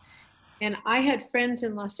friends. And I had friends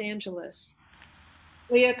in Los Angeles.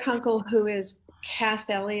 Leah Kunkel, who is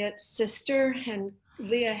Cass Elliott's sister, and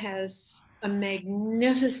Leah has a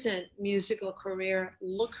magnificent musical career.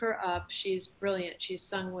 Look her up. She's brilliant. She's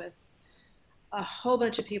sung with a whole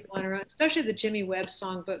bunch of people on her own, especially the Jimmy Webb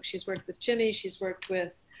songbook. She's worked with Jimmy. She's worked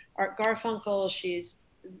with Art Garfunkel. She's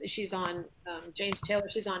on James Taylor.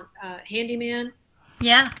 She's on Handyman.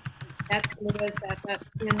 Yeah. That's Leah's backup.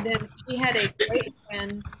 And then she had a great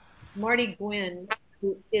friend, Marty Gwynn,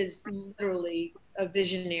 who is literally a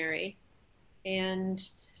visionary, and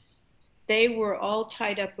they were all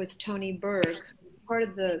tied up with Tony Berg, part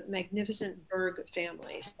of the magnificent Berg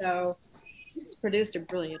family. So he's produced a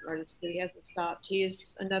brilliant artist. He hasn't stopped. He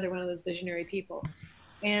is another one of those visionary people.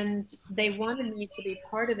 And they wanted me to be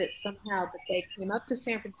part of it somehow, but they came up to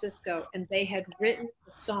San Francisco and they had written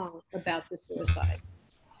a song about the suicide.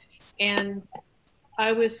 And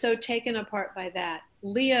I was so taken apart by that.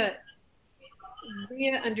 Leah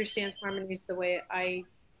understands harmonies the way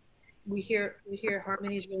we hear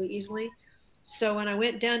harmonies really easily. So when I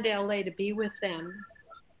went down to LA to be with them,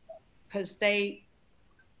 because they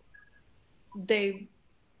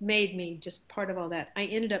made me just part of all that, I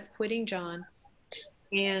ended up quitting John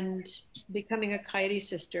and becoming a Coyote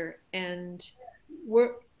sister and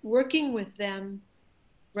working with them,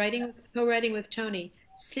 co-writing with Tony,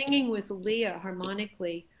 singing with Leah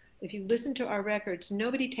harmonically. If you listen to our records,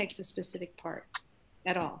 nobody takes a specific part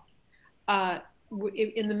at all.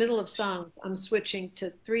 In the middle of songs, I'm switching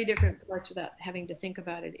to 3 different parts without having to think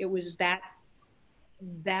about it. It was that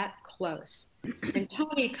close. And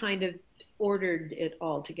Tony kind of ordered it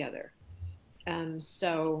all together.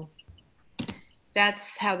 So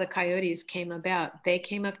that's how the Coyotes came about. They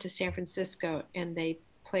came up to San Francisco and they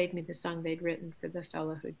played me the song they'd written for the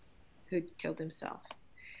fellow who'd killed himself.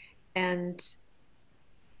 And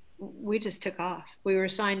we just took off. We were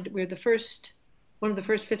one of the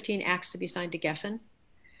first 15 acts to be signed to Geffen.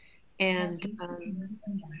 And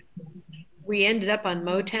we ended up on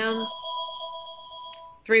Motown.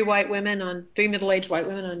 3 middle-aged white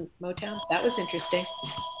women on Motown. That was interesting.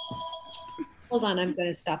 Hold on, I'm going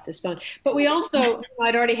to stop this phone. But we also,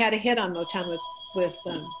 I'd already had a hit on Motown with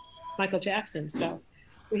Michael Jackson. So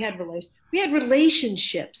we had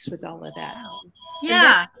relationships with all of that.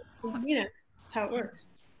 Yeah. Then, that's how it works.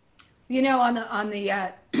 On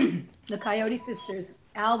the the Coyote Sisters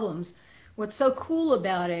albums, what's so cool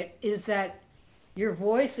about it is that your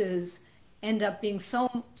voices end up being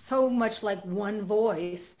so much like one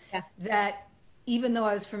voice, yeah, that even though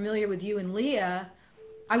I was familiar with you and Leah,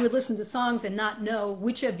 I would listen to songs and not know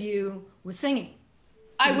which of you was singing.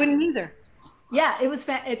 I wouldn't either. Yeah,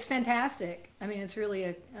 it's fantastic. I mean, it's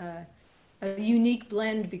really a unique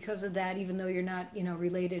blend because of that, even though you're not,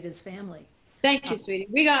 related as family. Thank you, sweetie.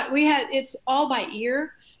 It's all by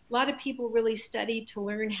ear. A lot of people really study to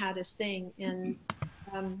learn how to sing, and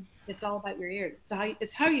it's all about your ear.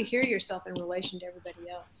 It's how you hear yourself in relation to everybody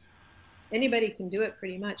else. Anybody can do it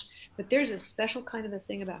pretty much, but there's a special kind of a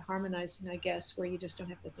thing about harmonizing, I guess, where you just don't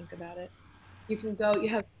have to think about it. You can go, you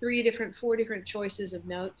have 4 different choices of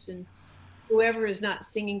notes, and whoever is not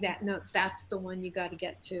singing that note, that's the one you got to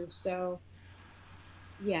get to. So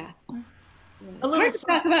yeah. It's hard to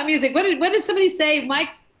talk about music. What did somebody say?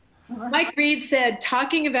 Mike Reed said,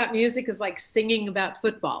 talking about music is like singing about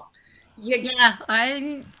football. Yeah,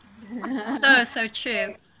 so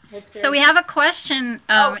true. So we have a question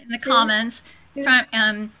in the comments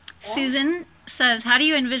from Susan says, how do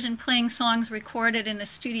you envision playing songs recorded in a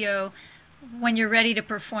studio when you're ready to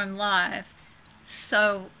perform live?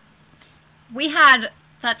 So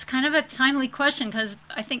that's kind of a timely question, because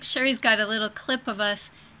I think Sherry's got a little clip of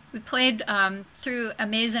us. We played through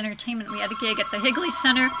Amaze Entertainment. We had a gig at the Higley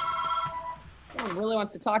Center. Someone really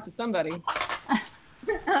wants to talk to somebody.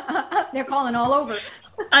 They're calling all over.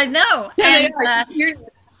 I know.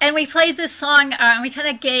 And we played this song, and we kind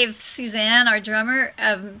of gave Suzanne, our drummer,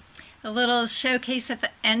 a little showcase at the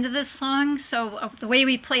end of this song. So the way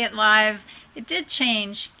we play it live, it did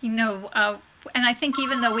change, and I think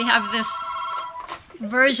even though we have this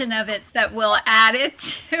version of it that will add it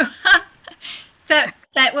to,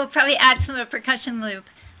 that will probably add some of the percussion loop.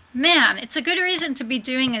 Man, it's a good reason to be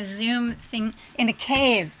doing a Zoom thing in a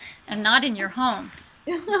cave and not in your home.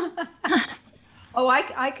 Oh,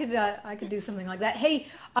 I could do something like that. Hey,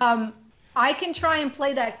 I can try and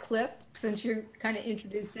play that clip since you kind of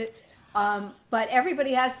introduced it. But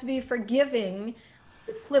everybody has to be forgiving.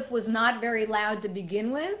 The clip was not very loud to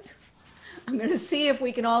begin with. I'm going to see if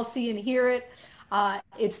we can all see and hear it.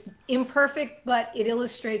 It's imperfect, but it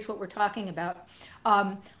illustrates what we're talking about.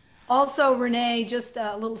 Also, Renee, just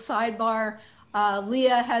a little sidebar,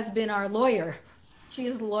 Leah has been our lawyer. She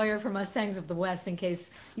is the lawyer for Mustangs of the West, in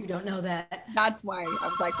case you don't know that. That's why I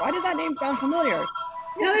was like, why does that name sound familiar?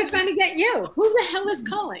 Now they're trying to get you. Who the hell is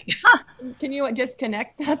calling? Can you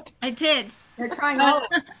disconnect that? I did. They're trying all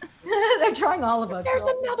they're trying all of us. There's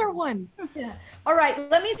another one. Yeah. All right,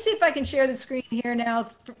 let me see if I can share the screen here now.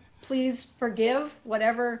 Please forgive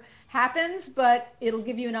whatever happens, but it'll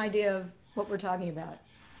give you an idea of what we're talking about.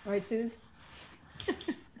 All right, Suze?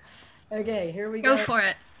 Okay, here we go. Go for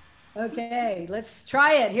it. Okay, let's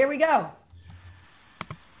try it. Here we go.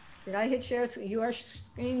 Did I hit share? You are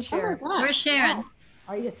screen share. Oh, we're sharing.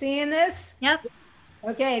 Are you seeing this? Yep.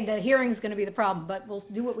 Okay, the hearing is going to be the problem, but we'll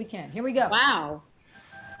do what we can. Here we go. Wow.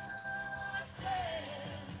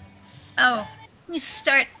 Oh, let me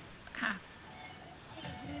start.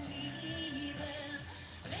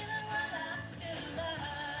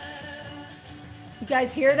 You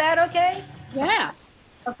guys hear that okay? Yeah.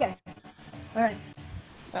 Okay. All right.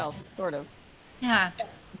 Well, sort of. Yeah. You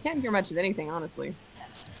can't hear much of anything, honestly.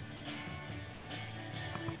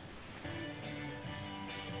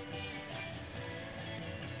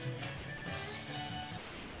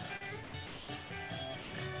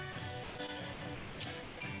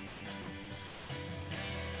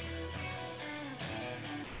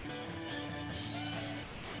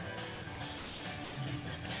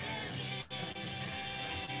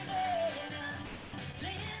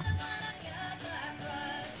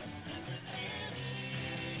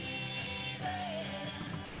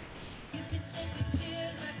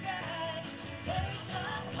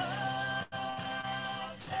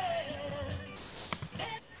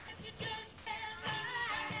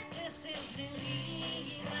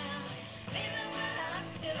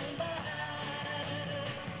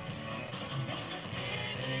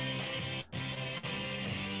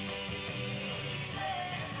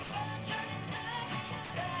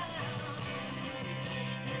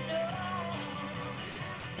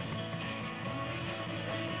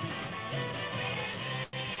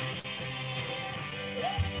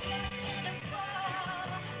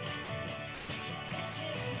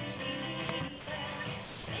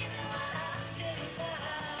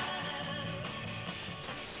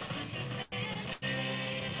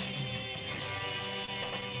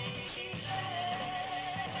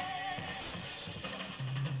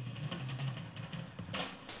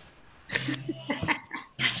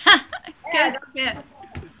 Yeah.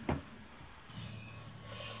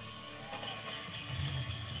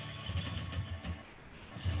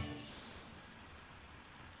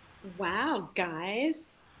 Wow,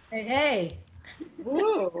 guys. Hey, hey.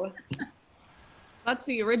 Woo. That's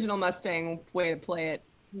the original Mustang way to play it.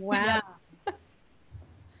 Wow.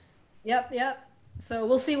 Yep, yep. So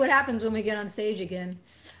we'll see what happens when we get on stage again.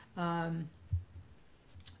 But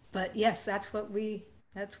yes, that's what we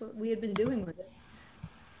had been doing with it.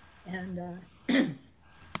 And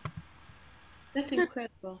That's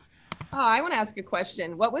incredible. Oh, I want to ask a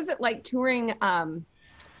question. What was it like touring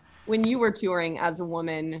when you were touring as a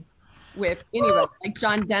woman with anybody, like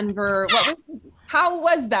John Denver? How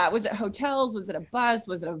was that? Was it hotels? Was it a bus?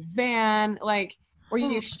 Was it a van? Like, were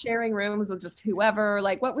you sharing rooms with just whoever?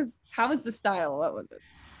 Like, how was the style? What was it?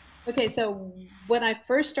 Okay, so when I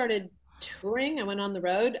first started touring, I went on the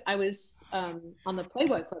road. I was on the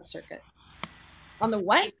Playboy Club circuit. On the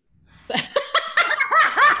what?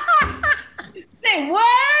 Say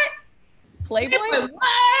what? Playboy?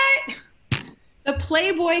 What? The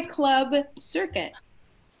Playboy Club circuit.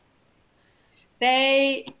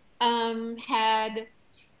 They had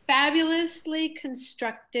fabulously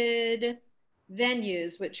constructed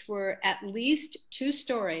venues, which were at least 2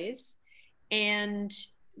 stories, and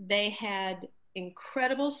they had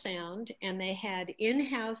incredible sound, and they had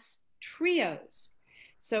in-house trios.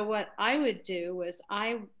 So what I would do was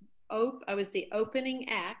I was the opening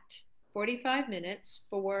act, 45 minutes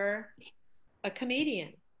for a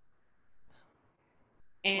comedian.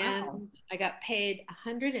 And wow. I got paid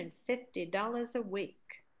 $150 a week.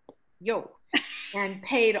 And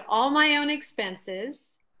paid all my own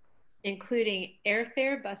expenses, including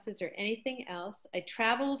airfare, buses, or anything else. I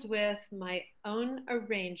traveled with my own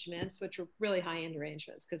arrangements, which were really high-end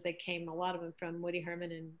arrangements because they came, a lot of them, from Woody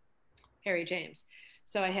Herman and Harry James.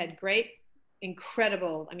 So I had great,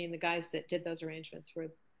 incredible, I mean, the guys that did those arrangements were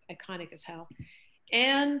iconic as hell.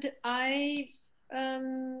 And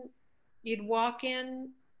you'd walk in,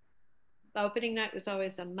 the opening night was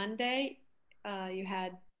always a Monday. You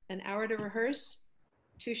had an hour to rehearse,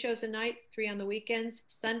 2 shows a night, 3 on the weekends,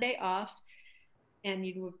 Sunday off, and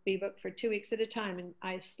you would be booked for 2 weeks at a time. And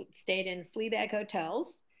I stayed in Fleabag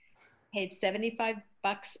hotels, paid $75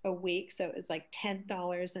 a week, so it was like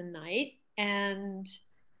 $10 a night, and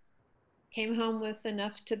came home with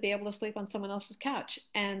enough to be able to sleep on someone else's couch.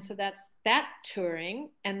 And so that's that touring.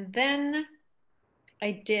 And then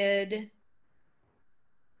I did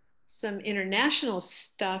some international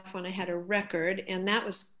stuff when I had a record, and that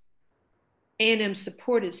was A&M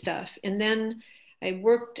supported stuff. And then I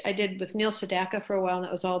did with Neil Sedaka for a while, and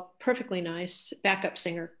that was all perfectly nice, backup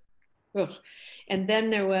singer. Ugh. And then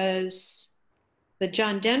there was the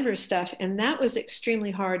John Denver stuff, and that was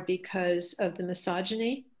extremely hard because of the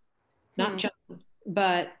misogyny. Not John,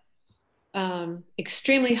 but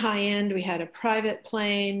extremely high end. We had a private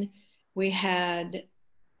plane. We had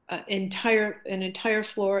an entire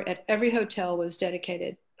floor at every hotel was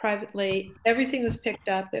dedicated privately. Everything was picked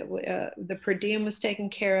up. The per diem was taken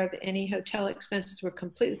care of. Any hotel expenses were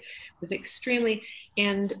was extremely,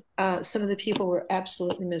 and some of the people were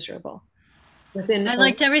absolutely miserable. I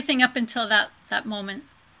liked everything up until that moment.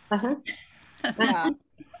 Yeah.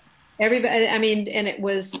 Everybody, I mean, and it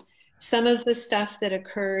was, some of the stuff that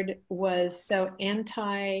occurred was so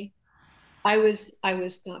I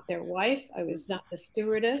was not their wife. I was not the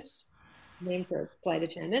stewardess, named for flight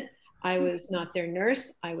attendant. I was not their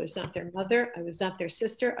nurse. I was not their mother. I was not their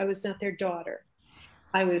sister. I was not their daughter.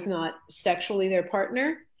 I was not sexually their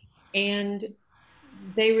partner. And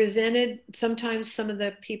they resented, sometimes some of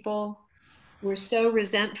the people were so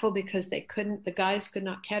resentful because the guys could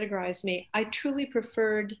not categorize me. I truly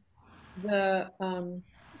preferred the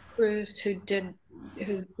crews who did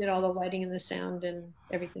all the lighting and the sound and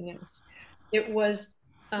everything else. It was,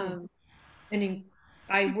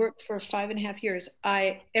 I worked for 5.5 years.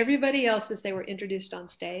 Everybody else, as they were introduced on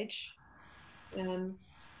stage,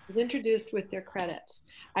 was introduced with their credits.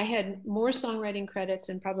 I had more songwriting credits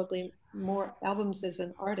and probably more albums as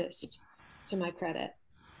an artist to my credit.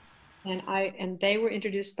 And they were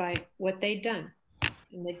introduced by what they'd done.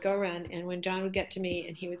 And they'd go around, and when John would get to me,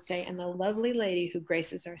 and he would say, "And the lovely lady who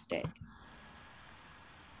graces our stage."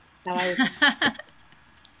 Now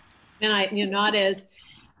not as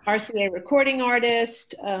RCA recording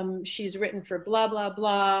artist. She's written for blah blah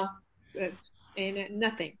blah, and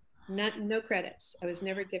nothing, no credits. I was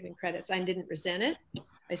never given credits. I didn't resent it.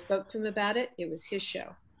 I spoke to him about it. It was his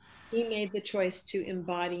show. He made the choice to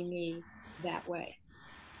embody me that way.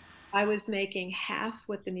 I was making half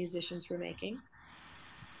what the musicians were making.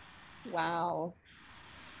 Wow.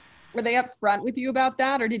 Were they upfront with you about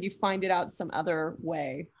that, or did you find it out some other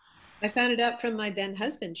way? I found it out from my then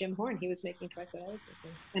husband, Jim Horn. He was making twice what I was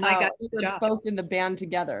making. And I got the job. Both in the band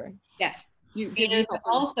together. Yes. And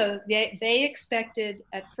also, they expected,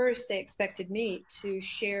 at first, they expected me to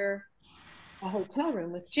share a hotel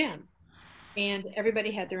room with Jim. And everybody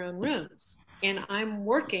had their own rooms. And I'm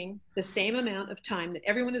working the same amount of time that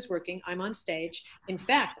everyone is working. I'm on stage. In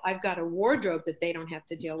fact, I've got a wardrobe that they don't have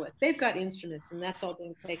to deal with. They've got instruments, and that's all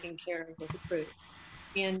being taken care of with the crew.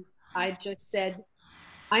 And I just said,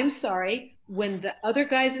 I'm sorry, when the other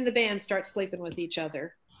guys in the band start sleeping with each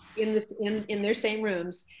other, in their same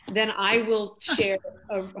rooms, then I will share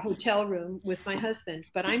a hotel room with my husband.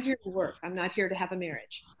 But I'm here to work. I'm not here to have a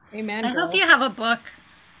marriage. Amen, I girl. hope you have a book.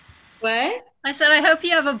 What? I said, I hope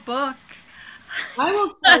you have a book. I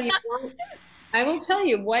will tell you. I will tell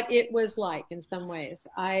you what it was like in some ways.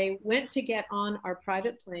 I went to get on our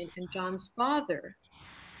private plane, and John's father,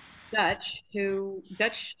 Dutch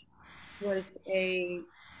was he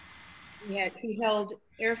held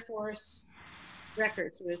Air Force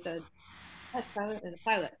records. He was a test pilot and a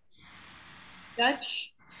pilot.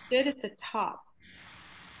 Dutch stood at the top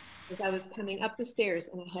as I was coming up the stairs,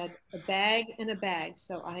 and I had a bag and a bag,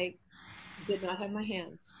 so I did not have my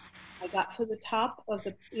hands. I got to the top of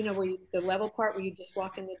the, the level part where you just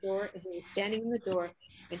walk in the door, and he was standing in the door,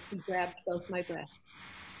 and he grabbed both my breasts.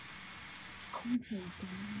 Oh my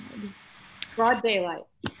God. Broad daylight.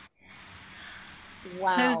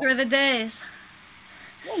 Wow. Those were the days.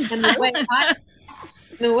 And the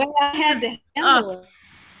way I had to handle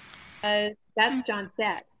it, that's John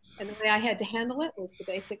said. And the way I had to handle it was to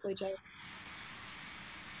basically just,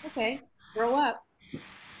 okay, grow up.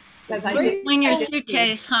 Clean your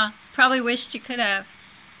suitcase, huh? Probably wished you could have.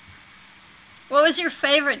 What was your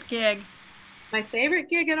favorite gig? My favorite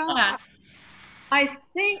gig at all? Yeah. I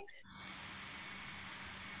think,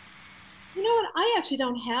 you know what? I actually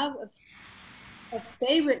don't have a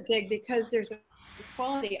favorite gig because there's a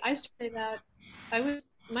quality. I started out,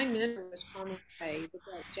 my mentor was Carmen Ray, the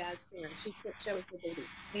great jazz singer. She took shows with Baby.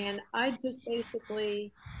 And I just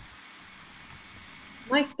basically,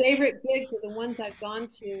 my favorite gigs are the ones I've gone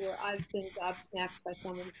to where I've been gobsmacked by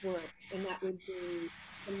someone's work. And that would be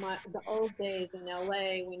the old days in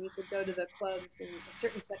LA when you could go to the clubs in a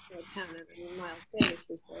certain section of town. I mean, Miles Davis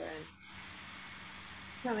was there, and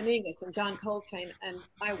Herman Ingalls and John Coltrane. And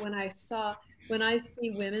when I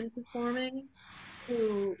see women performing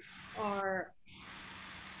who are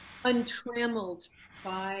untrammeled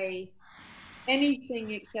by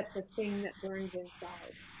anything except the thing that burns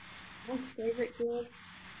inside. My favorite gigs.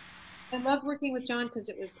 I loved working with John because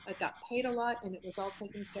I got paid a lot and it was all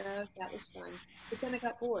taken care of. That was fun. But then I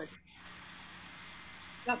got bored.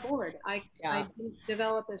 I didn't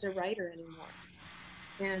develop as a writer anymore.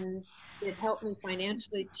 And it helped me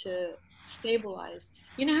financially to stabilize.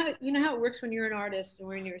 You know how it works when you're an artist and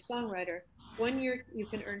when you're a songwriter. 1 year you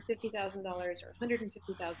can earn $50,000 or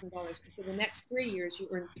 $150,000, and for the next 3 years you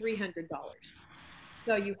earn $300.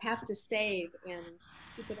 So you have to save and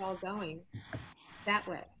keep it all going that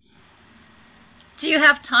way. Do you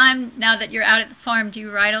have time now that you're out at the farm? Do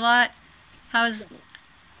you write a lot? How's?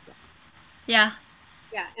 Yes. Yeah.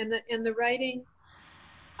 Yeah, and the writing,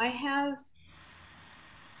 I have.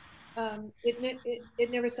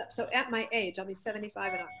 It never stops. So at my age, I'll be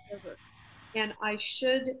 75 in October, and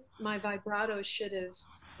my vibrato should have,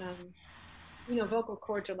 vocal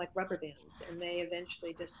cords are like rubber bands, and they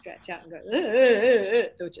eventually just stretch out and go,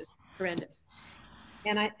 which is horrendous.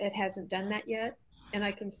 And it hasn't done that yet, and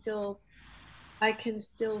I can still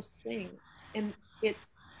sing, and it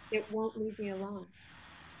won't leave me alone.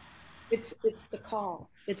 It's the call.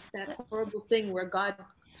 It's that horrible thing where God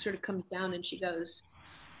sort of comes down and she goes,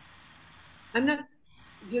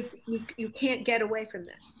 you can't get away from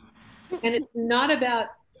this. And it's not about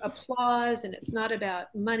applause, and it's not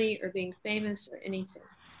about money or being famous or anything.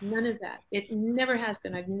 None of that. It never has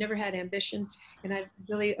been. I've never had ambition, and I've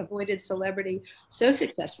really avoided celebrity so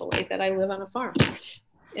successfully that I live on a farm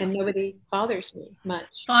and nobody bothers me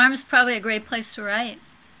much. Farm's probably a great place to write.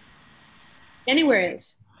 Anywhere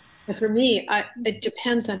is. And for me, it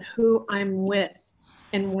depends on who I'm with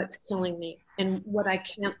and what's killing me and what I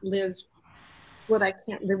can't live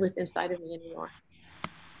with inside of me anymore.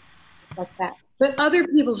 Like that. But other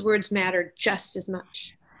people's words matter just as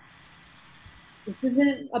much. This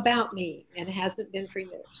isn't about me, and it hasn't been for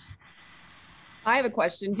years. I have a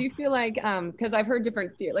question. Do you feel like, because I've heard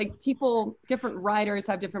different writers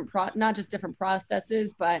have different, not just different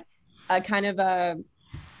processes, but a kind of a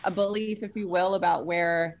belief, if you will, about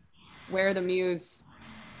who the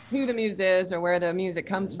muse is or where the music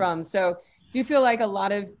comes from. So do you feel like a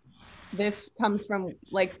lot of this comes from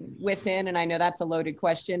like within? And I know that's a loaded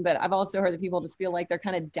question, but I've also heard that people just feel like they're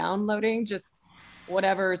kind of downloading just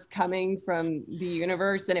whatever's coming from the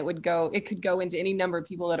universe, and it could go into any number of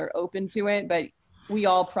people that are open to it, but we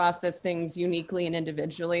all process things uniquely and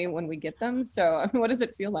individually when we get them. So what does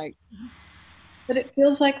it feel like? What it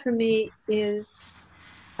feels like for me is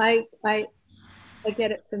I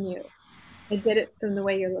get it from you. I get it from the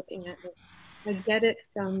way you're looking at me. I get it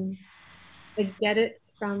from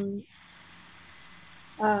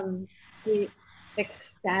the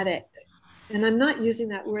ecstatic. And I'm not using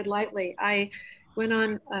that word lightly. I went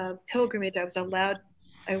on a pilgrimage.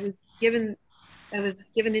 I I was given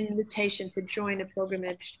an invitation to join a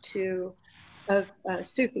pilgrimage of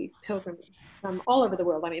Sufi pilgrims from all over the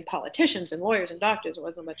world. I mean, politicians and lawyers and doctors. It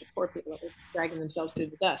wasn't a bunch of poor people that were dragging themselves through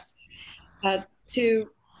the dust. To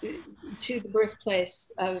the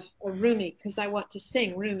birthplace of Rumi, because I want to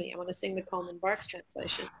sing Rumi. I want to sing the Coleman Barks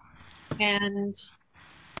translation. And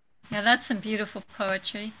yeah, that's some beautiful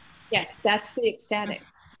poetry. yes, that's the ecstatic.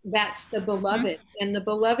 That's the beloved. And the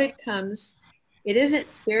beloved comes, it isn't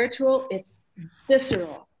spiritual, it's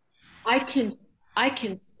visceral. I can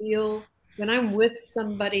feel when I'm with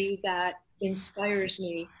somebody that inspires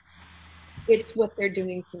me, it's what they're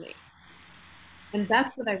doing to me. And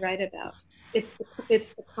that's what I write about. It's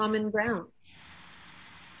the common ground.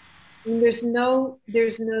 And there's no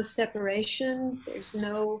separation, there's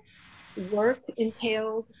no work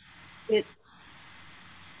entailed. It's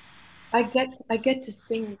I get to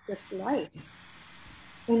sing this life.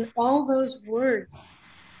 And all those words,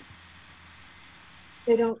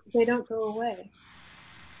 they don't go away.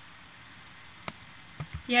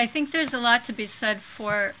 Yeah, I think there's a lot to be said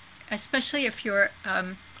for, especially if you're,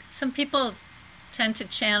 some people tend to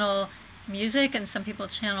channel music and some people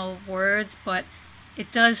channel words, but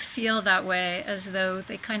it does feel that way, as though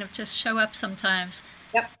they kind of just show up sometimes.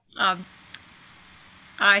 Yep.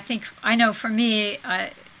 I know for me,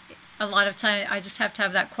 a lot of time I just have to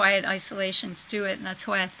have that quiet isolation to do it, and that's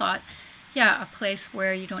why I thought, yeah, a place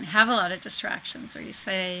where you don't have a lot of distractions, or you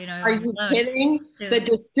say, you know, are you kidding? The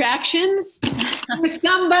distractions? There's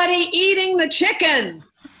somebody eating the chickens.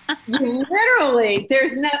 Literally,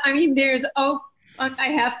 I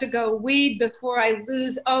have to go weed before I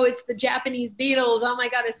lose. Oh, it's the Japanese beetles. Oh my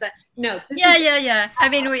God, it's that. No. Yeah. I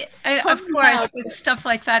mean, of course, it's stuff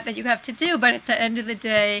like that you have to do, but at the end of the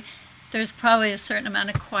day, there's probably a certain amount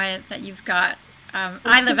of quiet that you've got.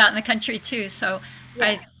 I live out in the country too, so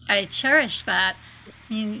yeah. I cherish that.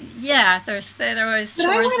 I mean, yeah, there are always chores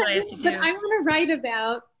that I have to do. But I want to write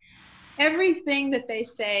about everything that they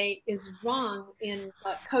say is wrong in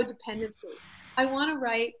codependency. I want to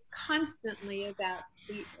write constantly about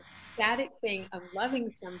the ecstatic thing of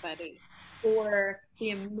loving somebody, or the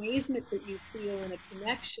amazement that you feel in a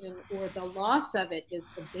connection, or the loss of it is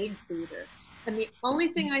the big theater. And the only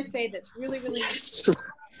thing I say that's really, really important,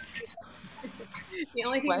 the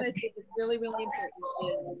only thing that I say that's really, really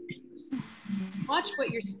important is watch what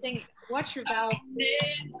you're singing, watch your vowels.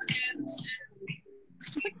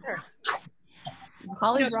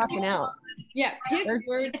 Holly's rocking out. Yeah, pick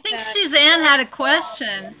words. I think Suzanne had a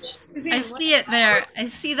question. Suzanne, I see it there. I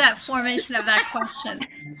see that formation of that question.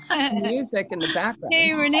 Music in the background.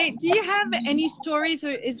 Hey, Renee, do you have any stories, or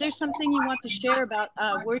is there something you want to share about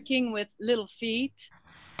working with Little Feat?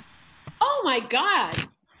 Oh my God.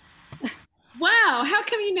 Wow, how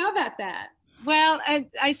come you know about that? Well,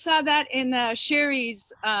 I saw that in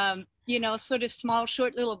Sherry's sort of small,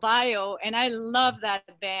 short little bio, and I love that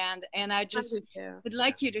band, and I just would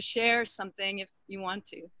like you to share something if you want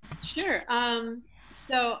to. Sure.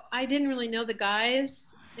 So I didn't really know the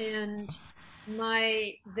guys, and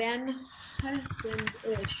my then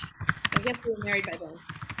husband-ish, I guess we were married by then,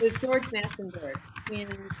 was George Massenberg.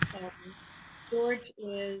 And George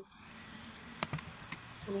is,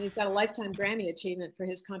 he's got a lifetime Grammy achievement for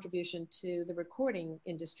his contribution to the recording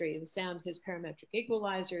industry, the sound, his parametric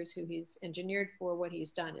equalizers, who he's engineered for. What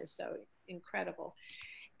he's done is so incredible.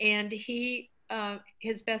 And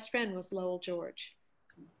his best friend was Lowell George,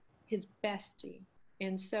 his bestie.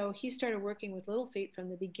 And so he started working with Little Feat from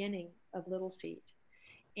the beginning of Little Feat.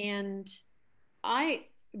 And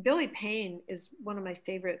Billy Payne is one of my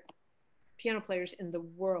favorite piano players in the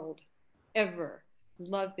world ever.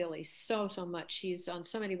 Love Billy so much. He's on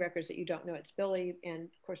so many records that you don't know. It's Billy and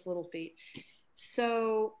of course Little Feat.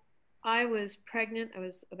 So I was pregnant. I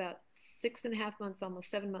was about 6.5 months, almost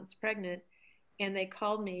 7 months pregnant, and they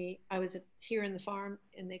called me. I was here in the farm,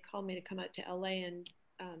 and they called me to come out to LA and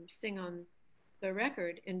sing on the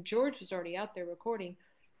record. And George was already out there recording.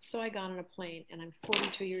 So I got on a plane, and I'm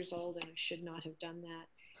 42 years old, and I should not have done that.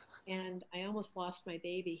 And I almost lost my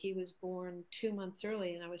baby. He was born 2 months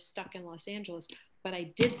early, and I was stuck in Los Angeles. But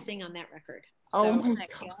I did sing on that record. So oh my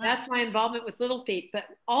God. That's my involvement with Little Feat. But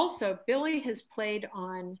also, Billy has played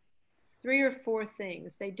on 3 or 4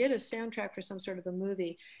 things. They did a soundtrack for some sort of a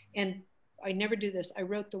movie, and I never do this. I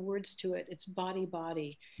wrote the words to it. It's Body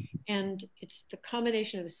Body, and it's the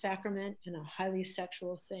combination of a sacrament and a highly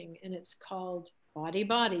sexual thing, and it's called Body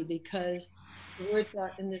Body because the words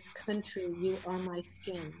are, in this country, you are my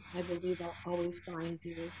skin. I believe I'll always find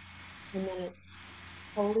you. And then it's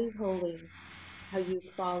holy, holy, how you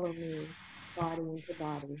follow me, body into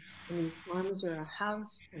body. And these arms are a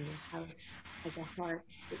house, and the house like a heart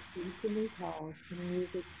that beats in his halls and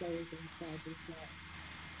music plays inside his head.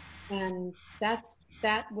 And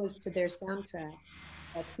that was to their soundtrack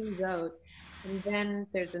that he wrote. And then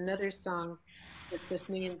there's another song that's just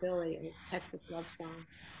me and Billy, and it's Texas Love Song.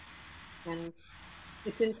 And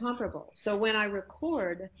it's incomparable. So when I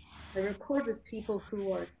record with people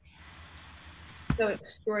who are so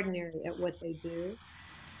extraordinary at what they do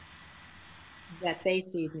that they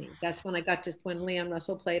feed me. That's when I got just when Leon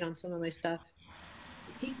Russell played on some of my stuff.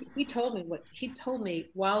 He told me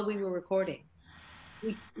while we were recording.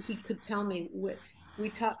 He could tell me what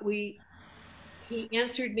he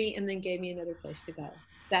answered me and then gave me another place to go.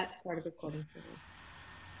 That's part of recording for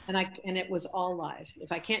me. And it was all live.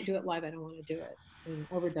 If I can't do it live, I don't want to do it. And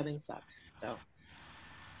overdubbing sucks. So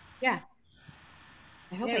yeah.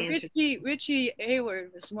 I hope I answered. Richie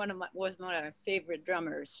Hayward was one of my favorite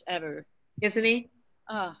drummers ever. Isn't he?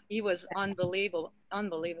 Oh, he was unbelievable.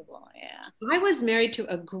 Yeah. I was married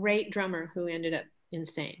to a great drummer who ended up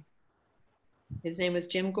insane. His name was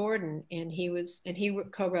Jim Gordon, and he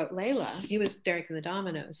co-wrote Layla. He was Derek and the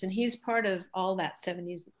Dominoes, and he's part of all that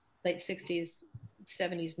 70s, late 60s,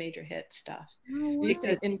 70s major hit stuff. Oh, he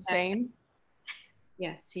said insane.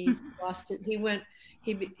 Yes, he lost it.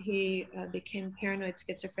 He became paranoid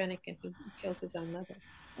schizophrenic, and he killed his own mother.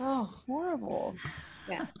 Oh, horrible.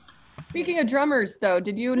 Yeah. Speaking of drummers, though,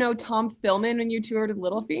 did you know Tom Philman when you toured with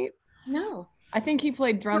Little Feat? No. I think he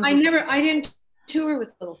played drums. I didn't tour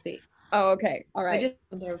with Little Feat. Oh, okay. All right. I just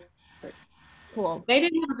there. Cool. They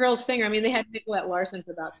didn't have a girl singer. I mean, they had Nicolette Larson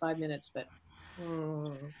for about 5 minutes, but.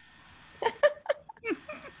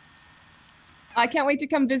 I can't wait to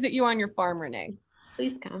come visit you on your farm, Renee.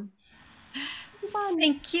 Please come.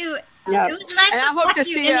 Thank you. Yeah. It was nice And to I hope talk to to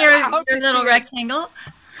you see in you. your I hope to see little you. rectangle.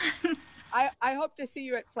 I hope to see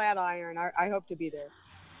you at Flatiron. I hope to be there.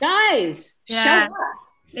 Guys, Yeah. show up.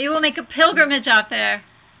 Maybe we'll make a pilgrimage out there.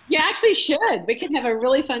 You actually should. We can have a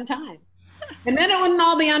really fun time. And then it wouldn't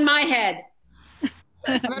all be on my head.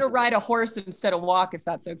 I'm going to ride a horse instead of walk, if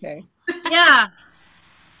that's okay. Yeah.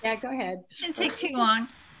 Yeah, go ahead. Shouldn't take too long.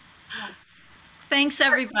 Thanks,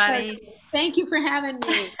 everybody. Thank you for having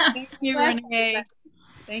me. Thank you, Renee.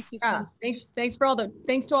 Thank you so much.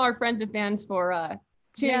 Thanks to all our friends and fans for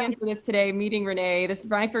tuning in for this today, meeting Renee. This is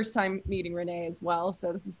my first time meeting Renee as well,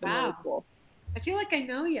 so this has been really cool. I feel like I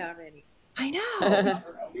know you already. I know.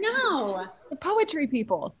 No. The poetry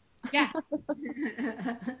people. Yeah.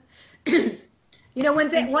 You know,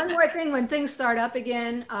 one more thing, when things start up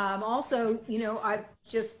again, also, you know, I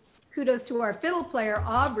just kudos to our fiddle player,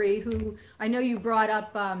 Aubrey, who I know you brought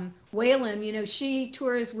up Waylon. You know, she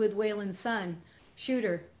tours with Waylon's son,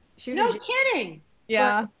 Shooter. No kidding.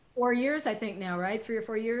 Yeah. 4 years, I think now, right? 3 or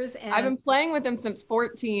 4 years. And I've been playing with him since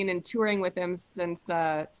 14 and touring with him since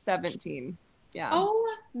 17. Yeah.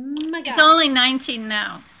 Oh my God. He's only 19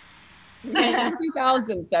 now.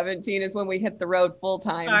 2017 is when we hit the road full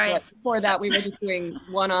time. Right. But before that, we were just doing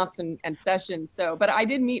one-offs and sessions. So, but I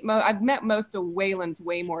did meet I've met most of Waylon's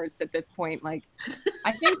Waymores at this point. Like,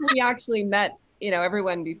 I think we actually met, you know,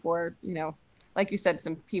 everyone before, you know, like you said,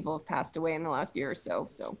 some people have passed away in the last year or so.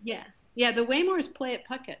 So yeah, the Waymores play at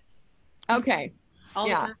Puckett's. Okay. All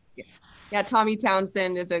the time. Yeah, Tommy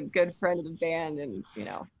Townsend is a good friend of the band, and you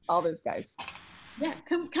know, all those guys. Yeah,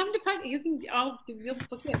 come to Puckett. You'll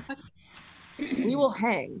book you at Puckett. We will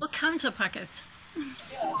hang. We'll come to Puckett's.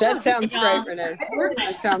 That sounds great, Renee.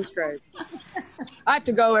 That sounds great. I have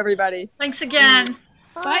to go, everybody. Thanks again.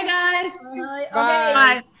 Bye, guys. Okay.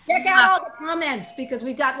 Bye. Check out all the comments because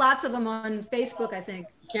we've got lots of them on Facebook, I think.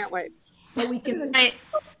 Can't wait. But we can Right.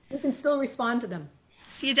 still respond to them.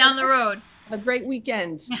 See you down the road. Have a great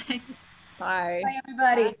weekend. Bye. Bye,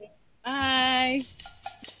 everybody. Bye.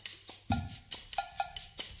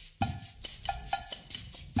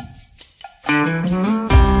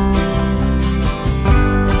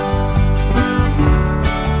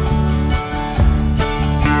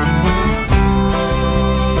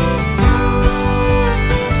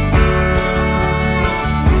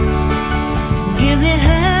 Give me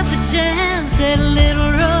half a chance at a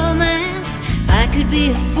little romance. I could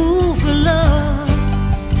be a fool for love,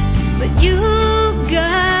 but you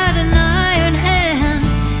got an iron hand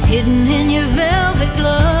hidden in your velvet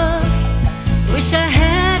glove. Wish I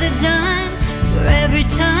had a dime for every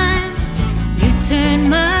time you turn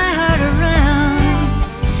my heart around.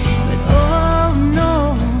 But oh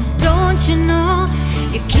no, don't you know,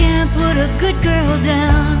 you can't put a good girl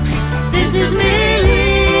down. This is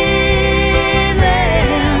me.